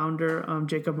same founder,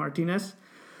 Jacob Martinez.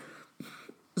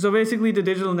 So basically, the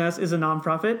Digital Nest is a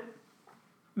nonprofit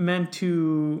meant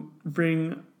to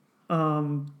bring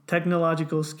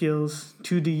technological skills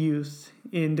to the youth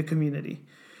in the community.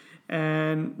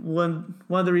 And one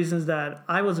of the reasons that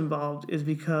I was involved is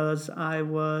because I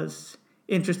was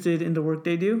interested in the work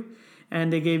they do,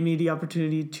 and they gave me the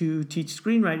opportunity to teach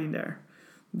screenwriting there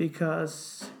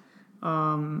because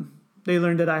they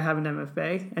learned that I have an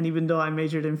MFA, and even though I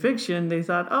majored in fiction, they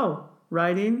thought, oh,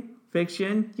 writing,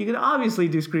 fiction, you could obviously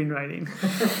do screenwriting.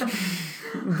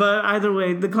 But either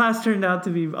way, the class turned out to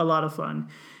be a lot of fun,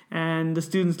 and the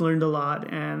students learned a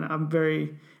lot, and I'm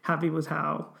very happy with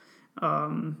how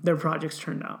their projects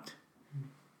turned out.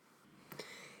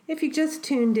 If you just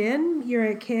tuned in, you're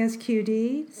at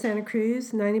KSQD, Santa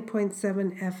Cruz,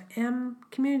 90.7 FM,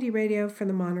 community radio for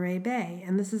the Monterey Bay.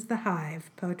 And this is the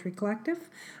Hive Poetry Collective.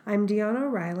 I'm Deanna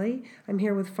O'Reilly. I'm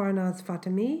here with Farnaz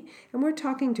Fatemi, and we're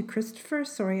talking to Christopher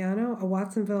Soriano, a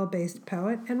Watsonville-based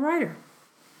poet and writer.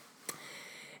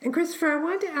 And Christopher, I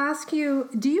wanted to ask you,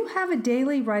 do you have a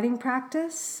daily writing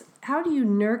practice? How do you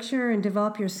nurture and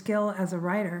develop your skill as a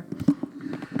writer?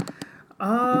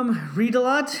 Read a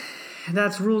lot.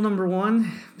 That's rule number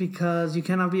one, because you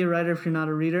cannot be a writer if you're not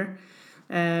a reader.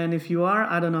 And if you are,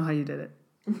 I don't know how you did it.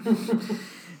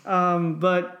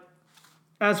 But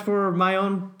as for my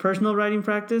own personal writing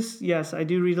practice, yes, I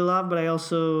do read a lot, but I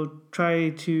also try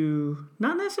to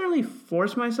not necessarily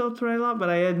force myself to write a lot, but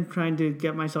I am trying to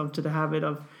get myself to the habit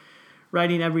of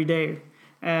writing every day.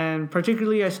 And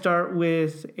particularly, I start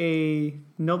with a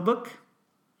notebook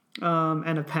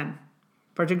and a pen,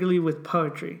 particularly with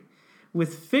poetry.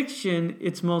 With fiction,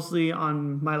 it's mostly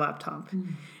on my laptop.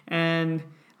 Mm-hmm. And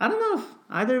I don't know if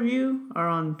either of you are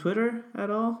on Twitter at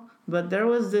all, but there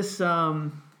was this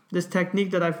this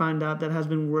technique that I found out that has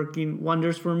been working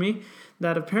wonders for me,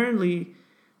 that apparently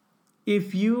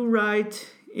if you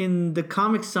write in the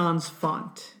Comic Sans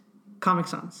font, Comic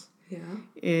Sans,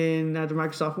 in either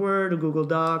Microsoft Word or Google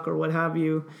Doc or what have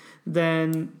you,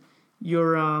 then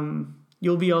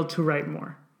you'll be able to write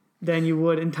more than you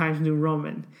would in Times New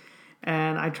Roman.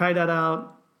 And I tried that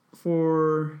out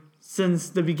since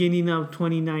the beginning of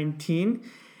 2019,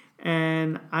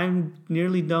 and I'm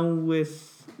nearly done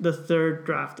with the third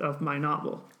draft of my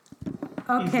novel.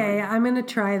 Okay, easily. I'm going to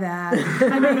try that.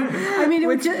 I mean,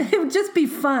 it would just be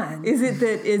fun. Is it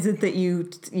that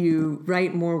you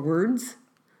write more words?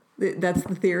 That's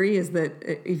the theory, is that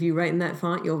if you write in that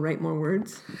font, you'll write more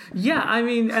words? Yeah, I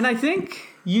mean, and I think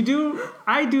you do.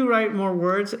 I do write more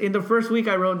words. In the first week,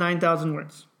 I wrote 9,000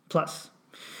 words plus.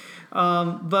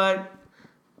 But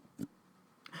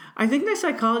I think the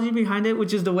psychology behind it,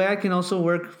 which is the way I can also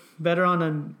work better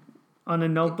on a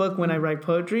notebook when I write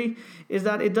poetry, is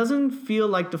that it doesn't feel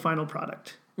like the final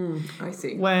product. I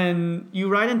see. When you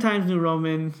write in Times New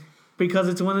Roman, because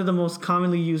it's one of the most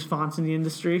commonly used fonts in the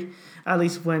industry, at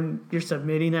least when you're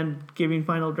submitting and giving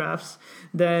final drafts,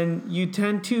 then you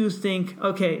tend to think,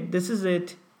 okay, this is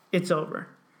it, it's over.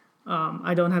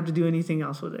 I don't have to do anything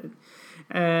else with it.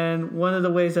 And one of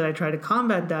the ways that I try to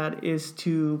combat that is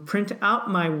to print out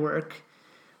my work,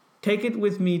 take it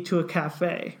with me to a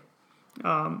cafe,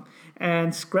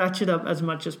 and scratch it up as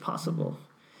much as possible.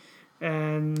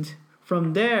 And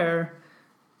from there,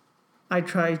 I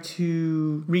try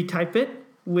to retype it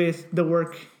with the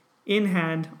work in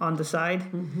hand on the side.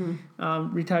 Mm-hmm.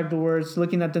 Retype the words,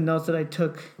 looking at the notes that I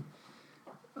took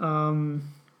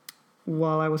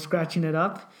while I was scratching it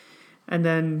up, and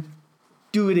then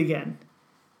do it again.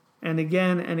 and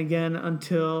again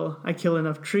until I kill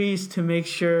enough trees to make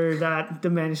sure that the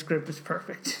manuscript is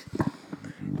perfect.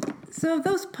 So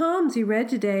those poems you read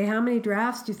today, how many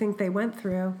drafts do you think they went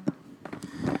through?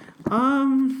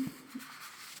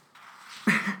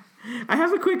 I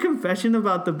have a quick confession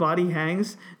about The Body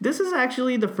Hangs. This is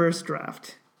actually the first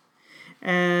draft.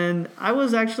 And I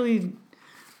was actually,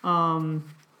 when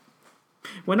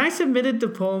I submitted the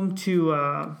poem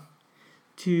to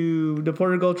the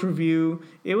Porter Gulch Review,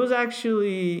 it was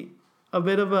actually a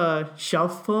bit of a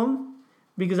shelf poem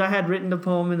because I had written the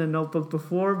poem in a notebook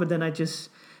before, but then I just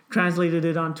translated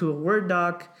it onto a Word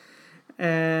doc.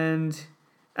 And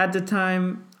at the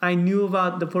time, I knew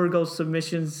about the Porter Gulch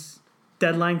submissions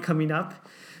deadline coming up.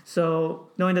 So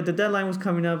knowing that the deadline was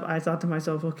coming up, I thought to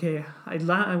myself, okay,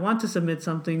 I want to submit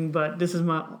something, but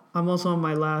I'm also on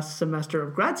my last semester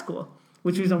of grad school,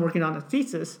 which means I'm working on a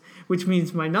thesis, which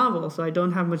means my novel. So I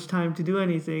don't have much time to do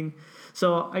anything.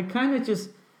 So I kind of just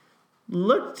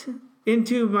looked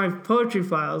into my poetry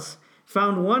files,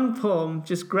 found one poem,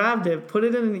 just grabbed it, put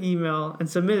it in an email, and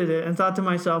submitted it, and thought to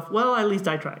myself, well, at least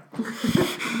I tried.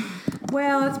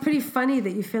 Well, it's pretty funny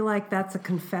that you feel like that's a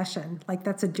confession, like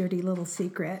that's a dirty little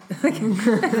secret.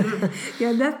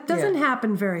 Yeah, that doesn't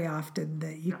happen very often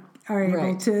that you are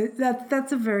able to.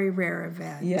 That's a very rare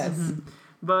event. Yes. Mm-hmm.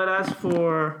 But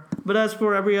as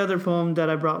for every other poem that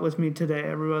I brought with me today,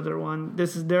 every other one,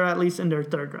 they're at least in their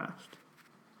third draft.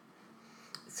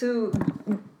 So,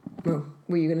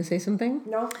 were you going to say something?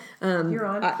 No, you're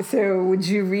on. So, would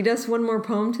you read us one more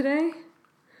poem today?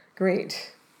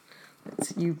 Great.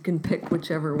 You can pick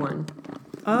whichever one.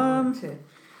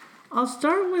 I'll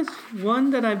start with one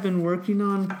that I've been working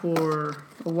on for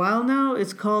a while now.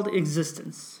 It's called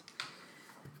Existence.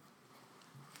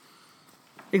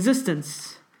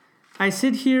 Existence. I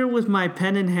sit here with my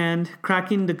pen in hand,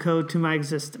 cracking the code to my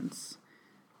existence.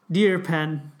 Dear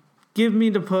pen, give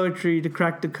me the poetry to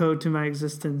crack the code to my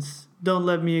existence. Don't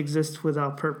let me exist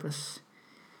without purpose.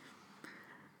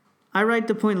 I write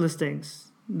the pointless things.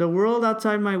 The world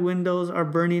outside my windows are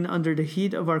burning under the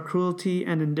heat of our cruelty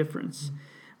and indifference.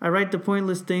 I write the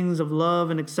pointless things of love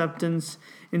and acceptance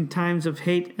in times of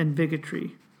hate and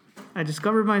bigotry. I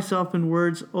discover myself in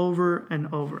words over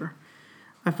and over.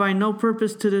 I find no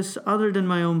purpose to this other than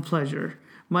my own pleasure,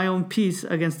 my own peace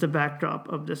against the backdrop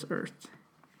of this earth.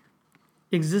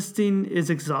 Existing is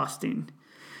exhausting.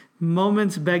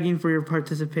 Moments begging for your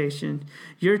participation,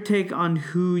 your take on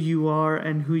who you are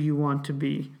and who you want to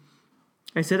be.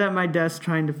 I sit at my desk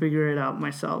trying to figure it out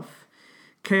myself.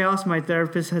 Chaos my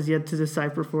therapist has yet to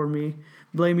decipher for me,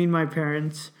 blaming my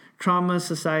parents, trauma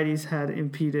society's had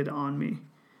impeded on me.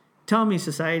 Tell me,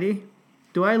 society,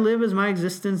 do I live as my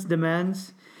existence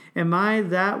demands? Am I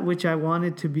that which I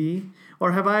wanted to be?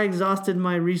 Or have I exhausted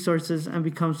my resources and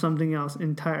become something else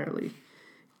entirely?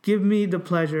 Give me the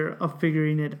pleasure of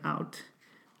figuring it out.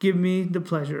 Give me the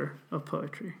pleasure of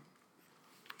poetry.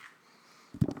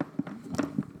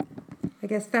 I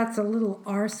guess that's a little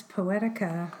Ars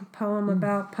Poetica, a poem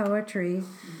about poetry.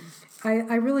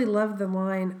 I really love the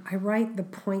line, I write the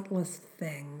pointless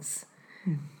things.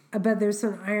 But there's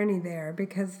some irony there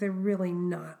because they're really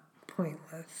not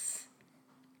pointless.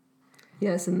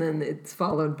 Yes, and then it's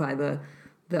followed by the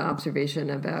observation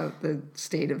about the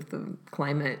state of the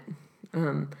climate.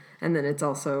 And then it's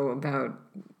also about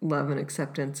love and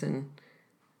acceptance and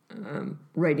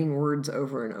writing words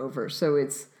over and over. So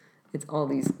it's all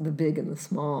these, the big and the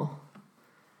small.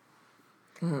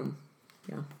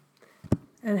 Yeah.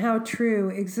 And how true,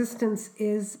 existence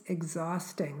is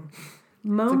exhausting.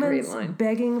 Moments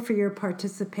begging for your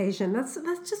participation. That's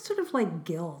just sort of like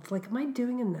guilt. Like, am I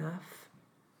doing enough?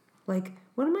 Like,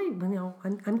 what am I,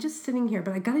 I'm just sitting here,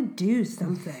 but I got to do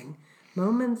something.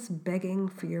 Moments begging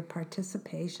for your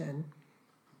participation.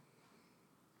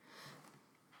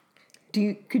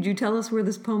 Could you tell us where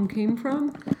this poem came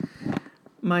from?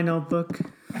 My notebook.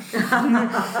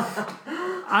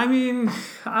 I mean,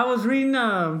 I was reading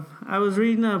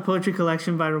a poetry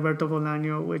collection by Roberto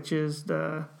Bolaño, which is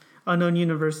the Unknown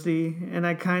University, and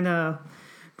I kind of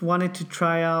wanted to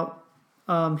try out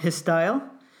his style,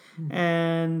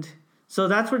 and so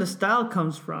that's where the style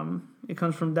comes from. It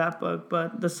comes from that book,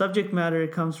 but the subject matter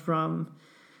it comes from.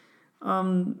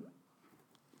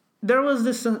 There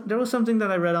was something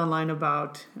that I read online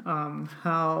about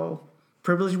how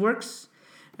privilege works.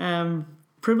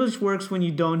 Privilege works when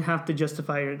you don't have to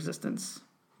justify your existence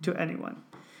to anyone.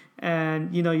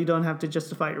 And, you don't have to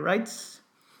justify your rights.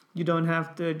 You don't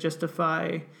have to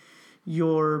justify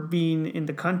your being in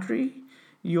the country,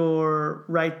 your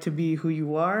right to be who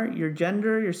you are, your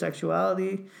gender, your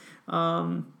sexuality.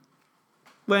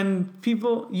 When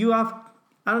people,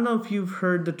 I don't know if you've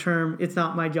heard the term, it's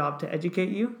not my job to educate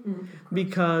you,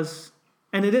 because,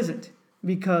 and it isn't,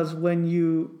 because when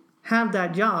you have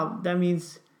that job, that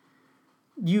means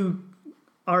you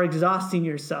are exhausting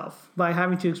yourself by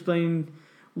having to explain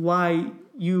why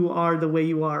you are the way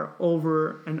you are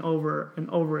over and over and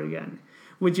over again,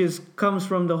 which comes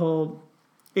from the whole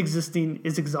existing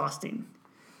is exhausting.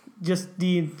 Just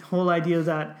the whole idea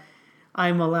that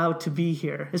I'm allowed to be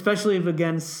here, especially if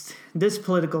against this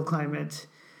political climate,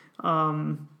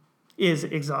 is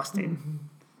exhausting.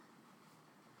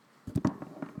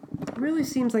 It really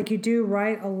seems like you do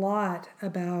write a lot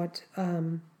about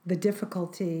the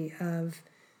difficulty of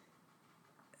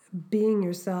being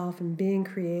yourself and being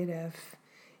creative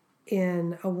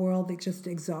in a world that just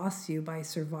exhausts you by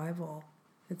survival.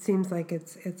 It seems like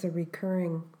it's a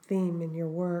recurring theme in your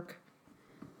work.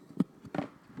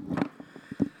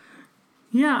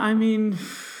 Yeah, I mean,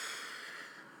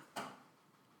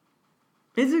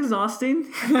 it's exhausting.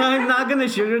 I'm not going to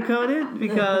sugarcoat it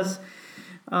because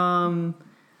how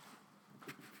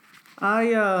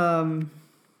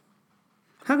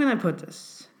can I put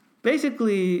this?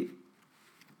 Basically,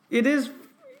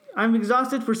 I'm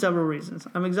exhausted for several reasons.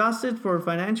 I'm exhausted for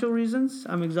financial reasons.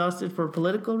 I'm exhausted for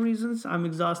political reasons. I'm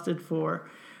exhausted for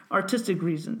artistic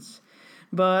reasons.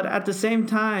 But at the same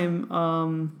time,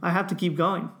 I have to keep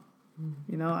going.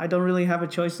 I don't really have a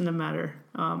choice in the matter.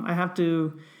 I'm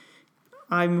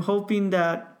hoping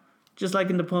that, just like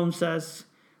in the poem says,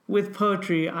 with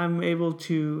poetry, I'm able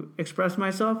to express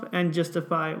myself and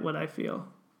justify what I feel.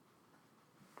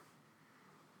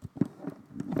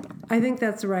 I think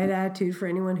that's the right attitude for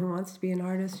anyone who wants to be an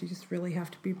artist. You just really have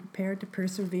to be prepared to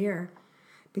persevere,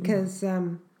 because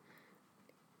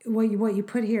what you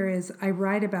put here is, I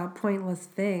write about pointless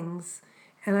things,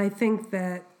 and I think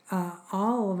that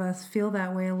all of us feel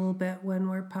that way a little bit when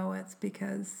we're poets,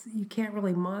 because you can't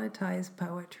really monetize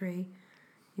poetry.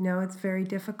 It's very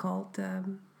difficult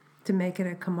to make it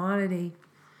a commodity.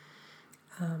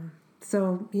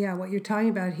 So yeah, what you're talking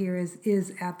about here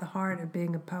is at the heart of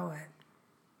being a poet.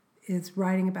 It's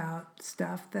writing about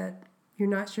stuff that you're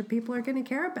not sure people are going to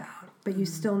care about, but you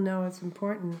still know it's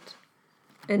important.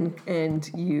 And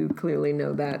you clearly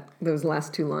know that those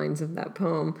last two lines of that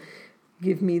poem,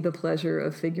 give me the pleasure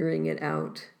of figuring it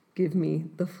out. Give me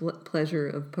the pleasure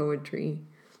of poetry.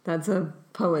 That's a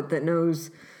poet that knows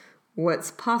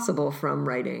what's possible from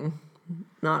writing.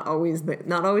 Not always there,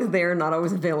 not always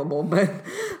available, but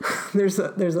there's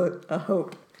a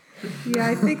hope. Yeah,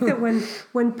 I think that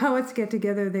when poets get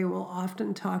together, they will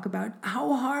often talk about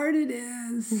how hard it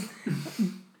is.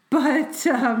 But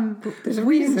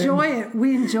we enjoy it.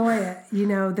 We enjoy it.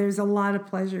 There's a lot of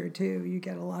pleasure, too. You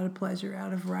get a lot of pleasure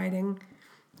out of writing,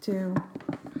 too.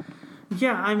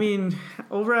 Yeah, I mean,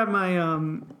 over at my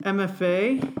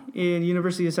MFA in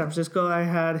University of San Francisco, I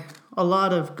had a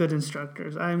lot of good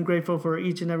instructors. I'm grateful for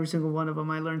each and every single one of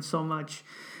them. I learned so much.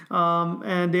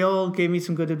 And they all gave me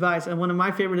some good advice. And one of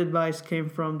my favorite advice came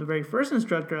from the very first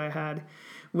instructor I had,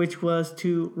 which was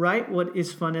to write what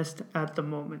is funnest at the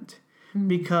moment.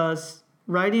 Because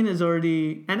writing is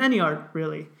already, and any art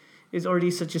really, is already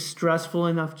such a stressful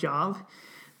enough job,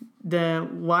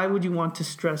 then why would you want to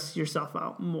stress yourself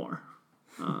out more?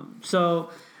 So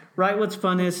write what's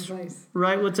funnest,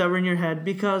 write what's ever in your head,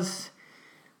 because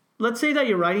let's say that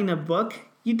you're writing a book,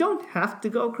 you don't have to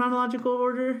go chronological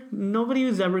order. Nobody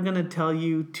is ever going to tell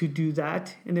you to do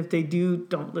that. And if they do,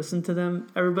 don't listen to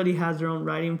them. Everybody has their own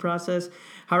writing process.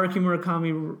 Haruki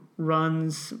Murakami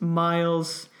runs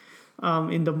miles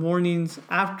in the mornings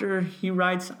after he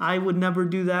writes. I would never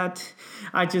do that.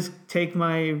 I just take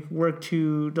my work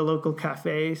to the local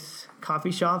cafes,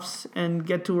 coffee shops, and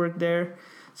get to work there.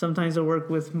 Sometimes I work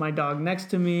with my dog next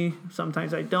to me.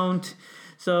 Sometimes I don't.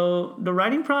 So the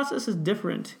writing process is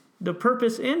different. The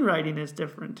purpose in writing is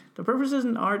different. The purpose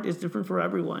in art is different for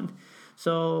everyone.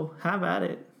 So have at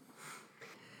it.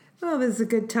 Well, this is a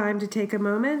good time to take a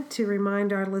moment to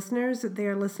remind our listeners that they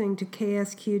are listening to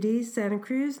KSQD Santa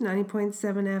Cruz 90.7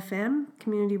 FM,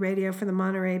 community radio for the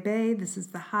Monterey Bay. This is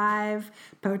the Hive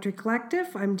Poetry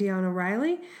Collective. I'm Deanna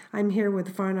O'Reilly. I'm here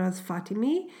with Farnaz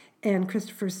Fatimi and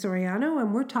Christopher Soriano,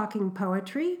 and we're talking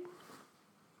poetry.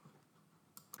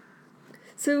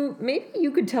 So maybe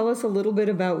you could tell us a little bit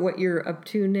about what you're up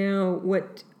to now.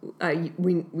 What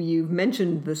you've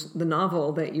mentioned the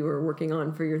novel that you were working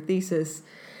on for your thesis.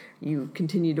 You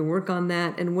continue to work on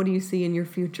that, and what do you see in your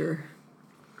future?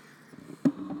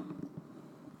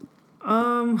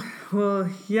 Well,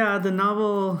 yeah, the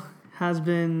novel has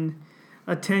been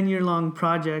a 10-year-long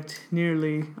project,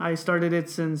 nearly. I started it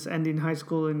since ending high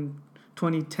school in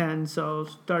 2010, so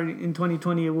starting in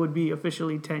 2020 it would be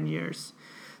officially 10 years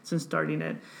since starting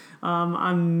it.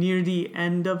 I'm near the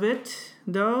end of it,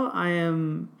 though. I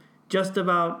am just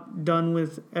about done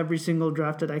with every single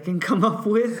draft that I can come up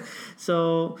with.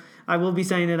 So I will be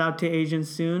sending it out to agents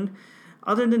soon.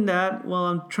 Other than that, well,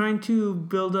 I'm trying to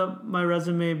build up my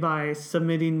resume by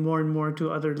submitting more and more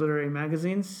to other literary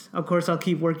magazines. Of course, I'll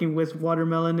keep working with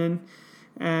Watermelonin,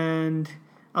 and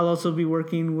I'll also be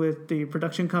working with the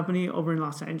production company over in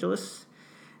Los Angeles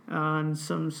on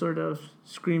some sort of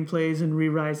screenplays and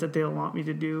rewrites that they'll want me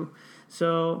to do.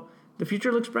 So the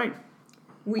future looks bright.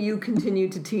 Will you continue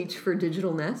to teach for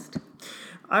Digital Nest?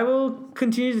 I will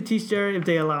continue to teach there if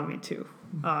they allow me to.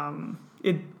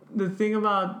 The thing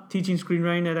about teaching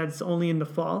screenwriting is that it's only in the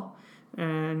fall,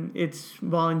 and it's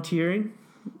volunteering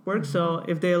work. So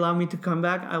if they allow me to come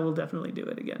back, I will definitely do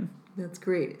it again. That's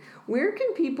great. Where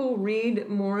can people read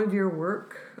more of your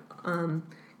work?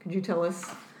 Could you tell us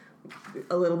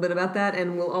a little bit about that?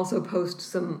 And we'll also post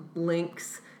some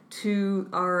links to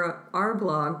our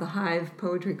blog, the Hive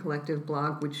Poetry Collective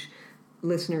blog, which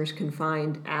listeners can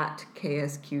find at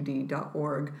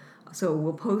ksqd.org. So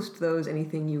we'll post those,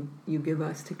 anything you give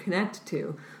us to connect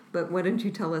to. But why don't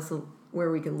you tell us where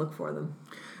we can look for them?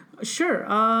 Sure.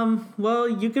 Well,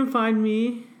 you can find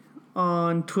me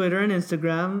on Twitter and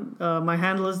Instagram. My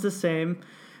handle is the same.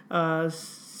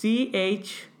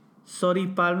 CH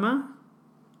Soripalma.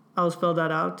 I'll spell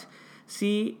that out.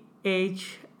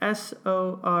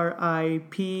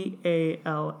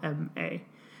 CHSORIPALMA.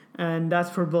 And that's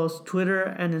for both Twitter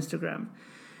and Instagram.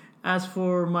 As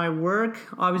for my work,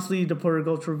 obviously the Porter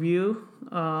Gulch Review.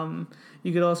 I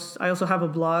also have a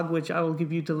blog which I will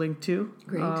give you the link to.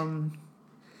 Great.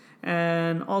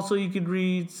 And also you could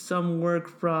read some work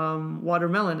from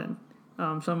Watermelonin.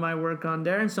 Some of my work on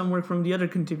there and some work from the other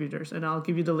contributors. And I'll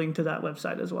give you the link to that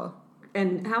website as well.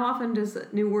 And how often does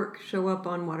new work show up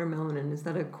on Watermelonin? Is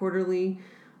that a quarterly?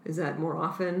 Is that more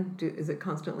often? Is it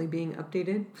constantly being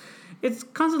updated? It's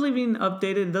constantly being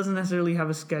updated. It doesn't necessarily have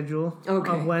a schedule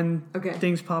of when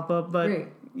things pop up. But great.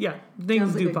 Yeah,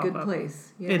 things do pop up. Sounds like a good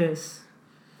place. Yeah. It is.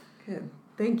 Good.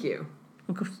 Thank you.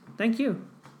 Of course. Thank you.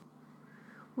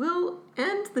 We'll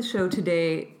end the show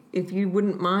today, if you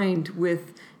wouldn't mind,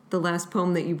 with the last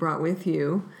poem that you brought with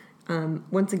you.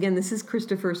 Once again, this is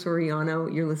Christopher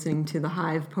Soriano. You're listening to the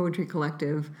Hive Poetry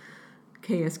Collective,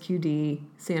 KSQD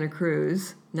Santa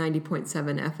Cruz,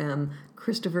 90.7 FM.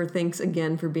 Christopher, thanks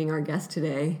again for being our guest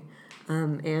today.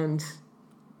 And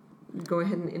go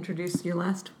ahead and introduce your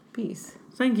last piece.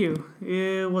 Thank you.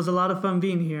 It was a lot of fun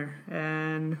being here.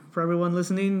 And for everyone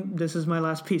listening, this is my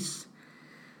last piece.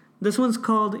 This one's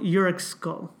called Urik's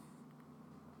Skull.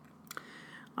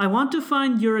 I want to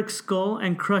find Urik's skull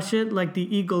and crush it like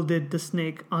the eagle did the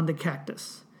snake on the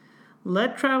cactus.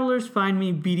 Let travelers find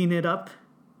me beating it up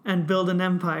and build an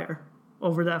empire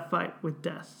over that fight with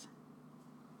death.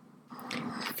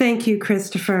 Thank you,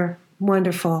 Christopher.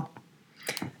 Wonderful.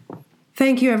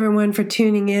 Thank you, everyone, for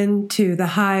tuning in to the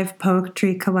Hive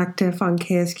Poetry Collective on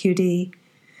KSQD.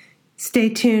 Stay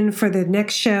tuned for the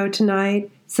next show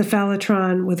tonight,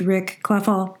 Cephalatron with Rick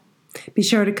Kleffel. Be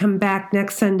sure to come back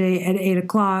next Sunday at 8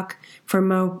 o'clock for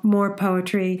more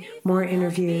poetry, more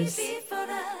interviews. Be for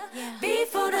the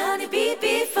honey,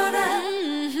 be for the.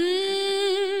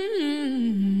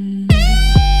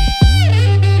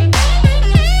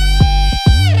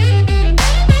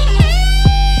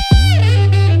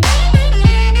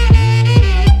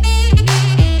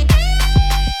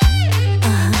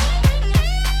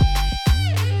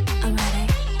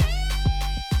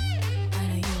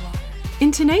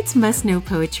 In tonight's Must Know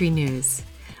Poetry News,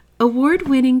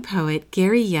 award-winning poet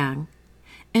Gary Young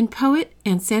and poet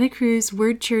and Santa Cruz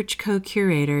Word Church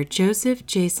co-curator Joseph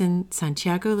Jason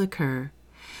Santiago Lacour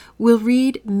will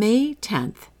read May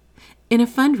 10th in a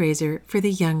fundraiser for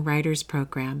the Young Writers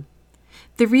Program.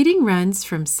 The reading runs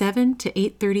from 7 to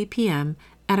 8:30 p.m.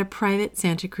 at a private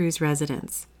Santa Cruz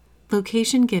residence,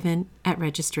 location given at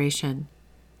registration.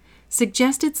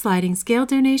 Suggested sliding scale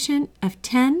donation of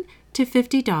 $10 to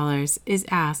 $50 is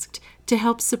asked to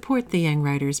help support the Young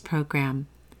Writers Program.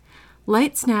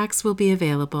 Light snacks will be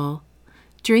available.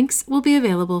 Drinks will be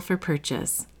available for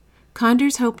purchase.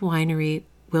 Condor's Hope Winery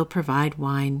will provide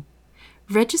wine.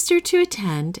 Register to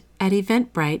attend at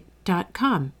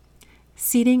eventbrite.com.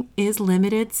 Seating is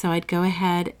limited, so I'd go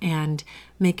ahead and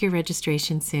make your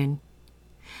registration soon.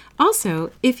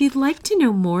 Also, if you'd like to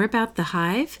know more about the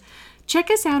Hive,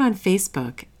 check us out on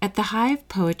Facebook at the Hive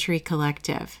Poetry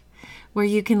Collective, where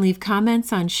you can leave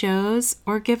comments on shows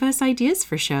or give us ideas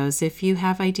for shows if you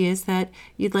have ideas that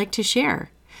you'd like to share.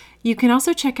 You can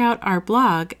also check out our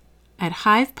blog at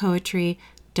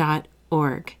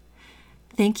hivepoetry.org.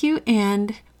 Thank you,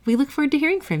 and we look forward to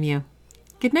hearing from you.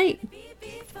 Good night.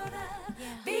 Be for the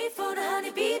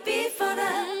honey, B for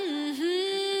the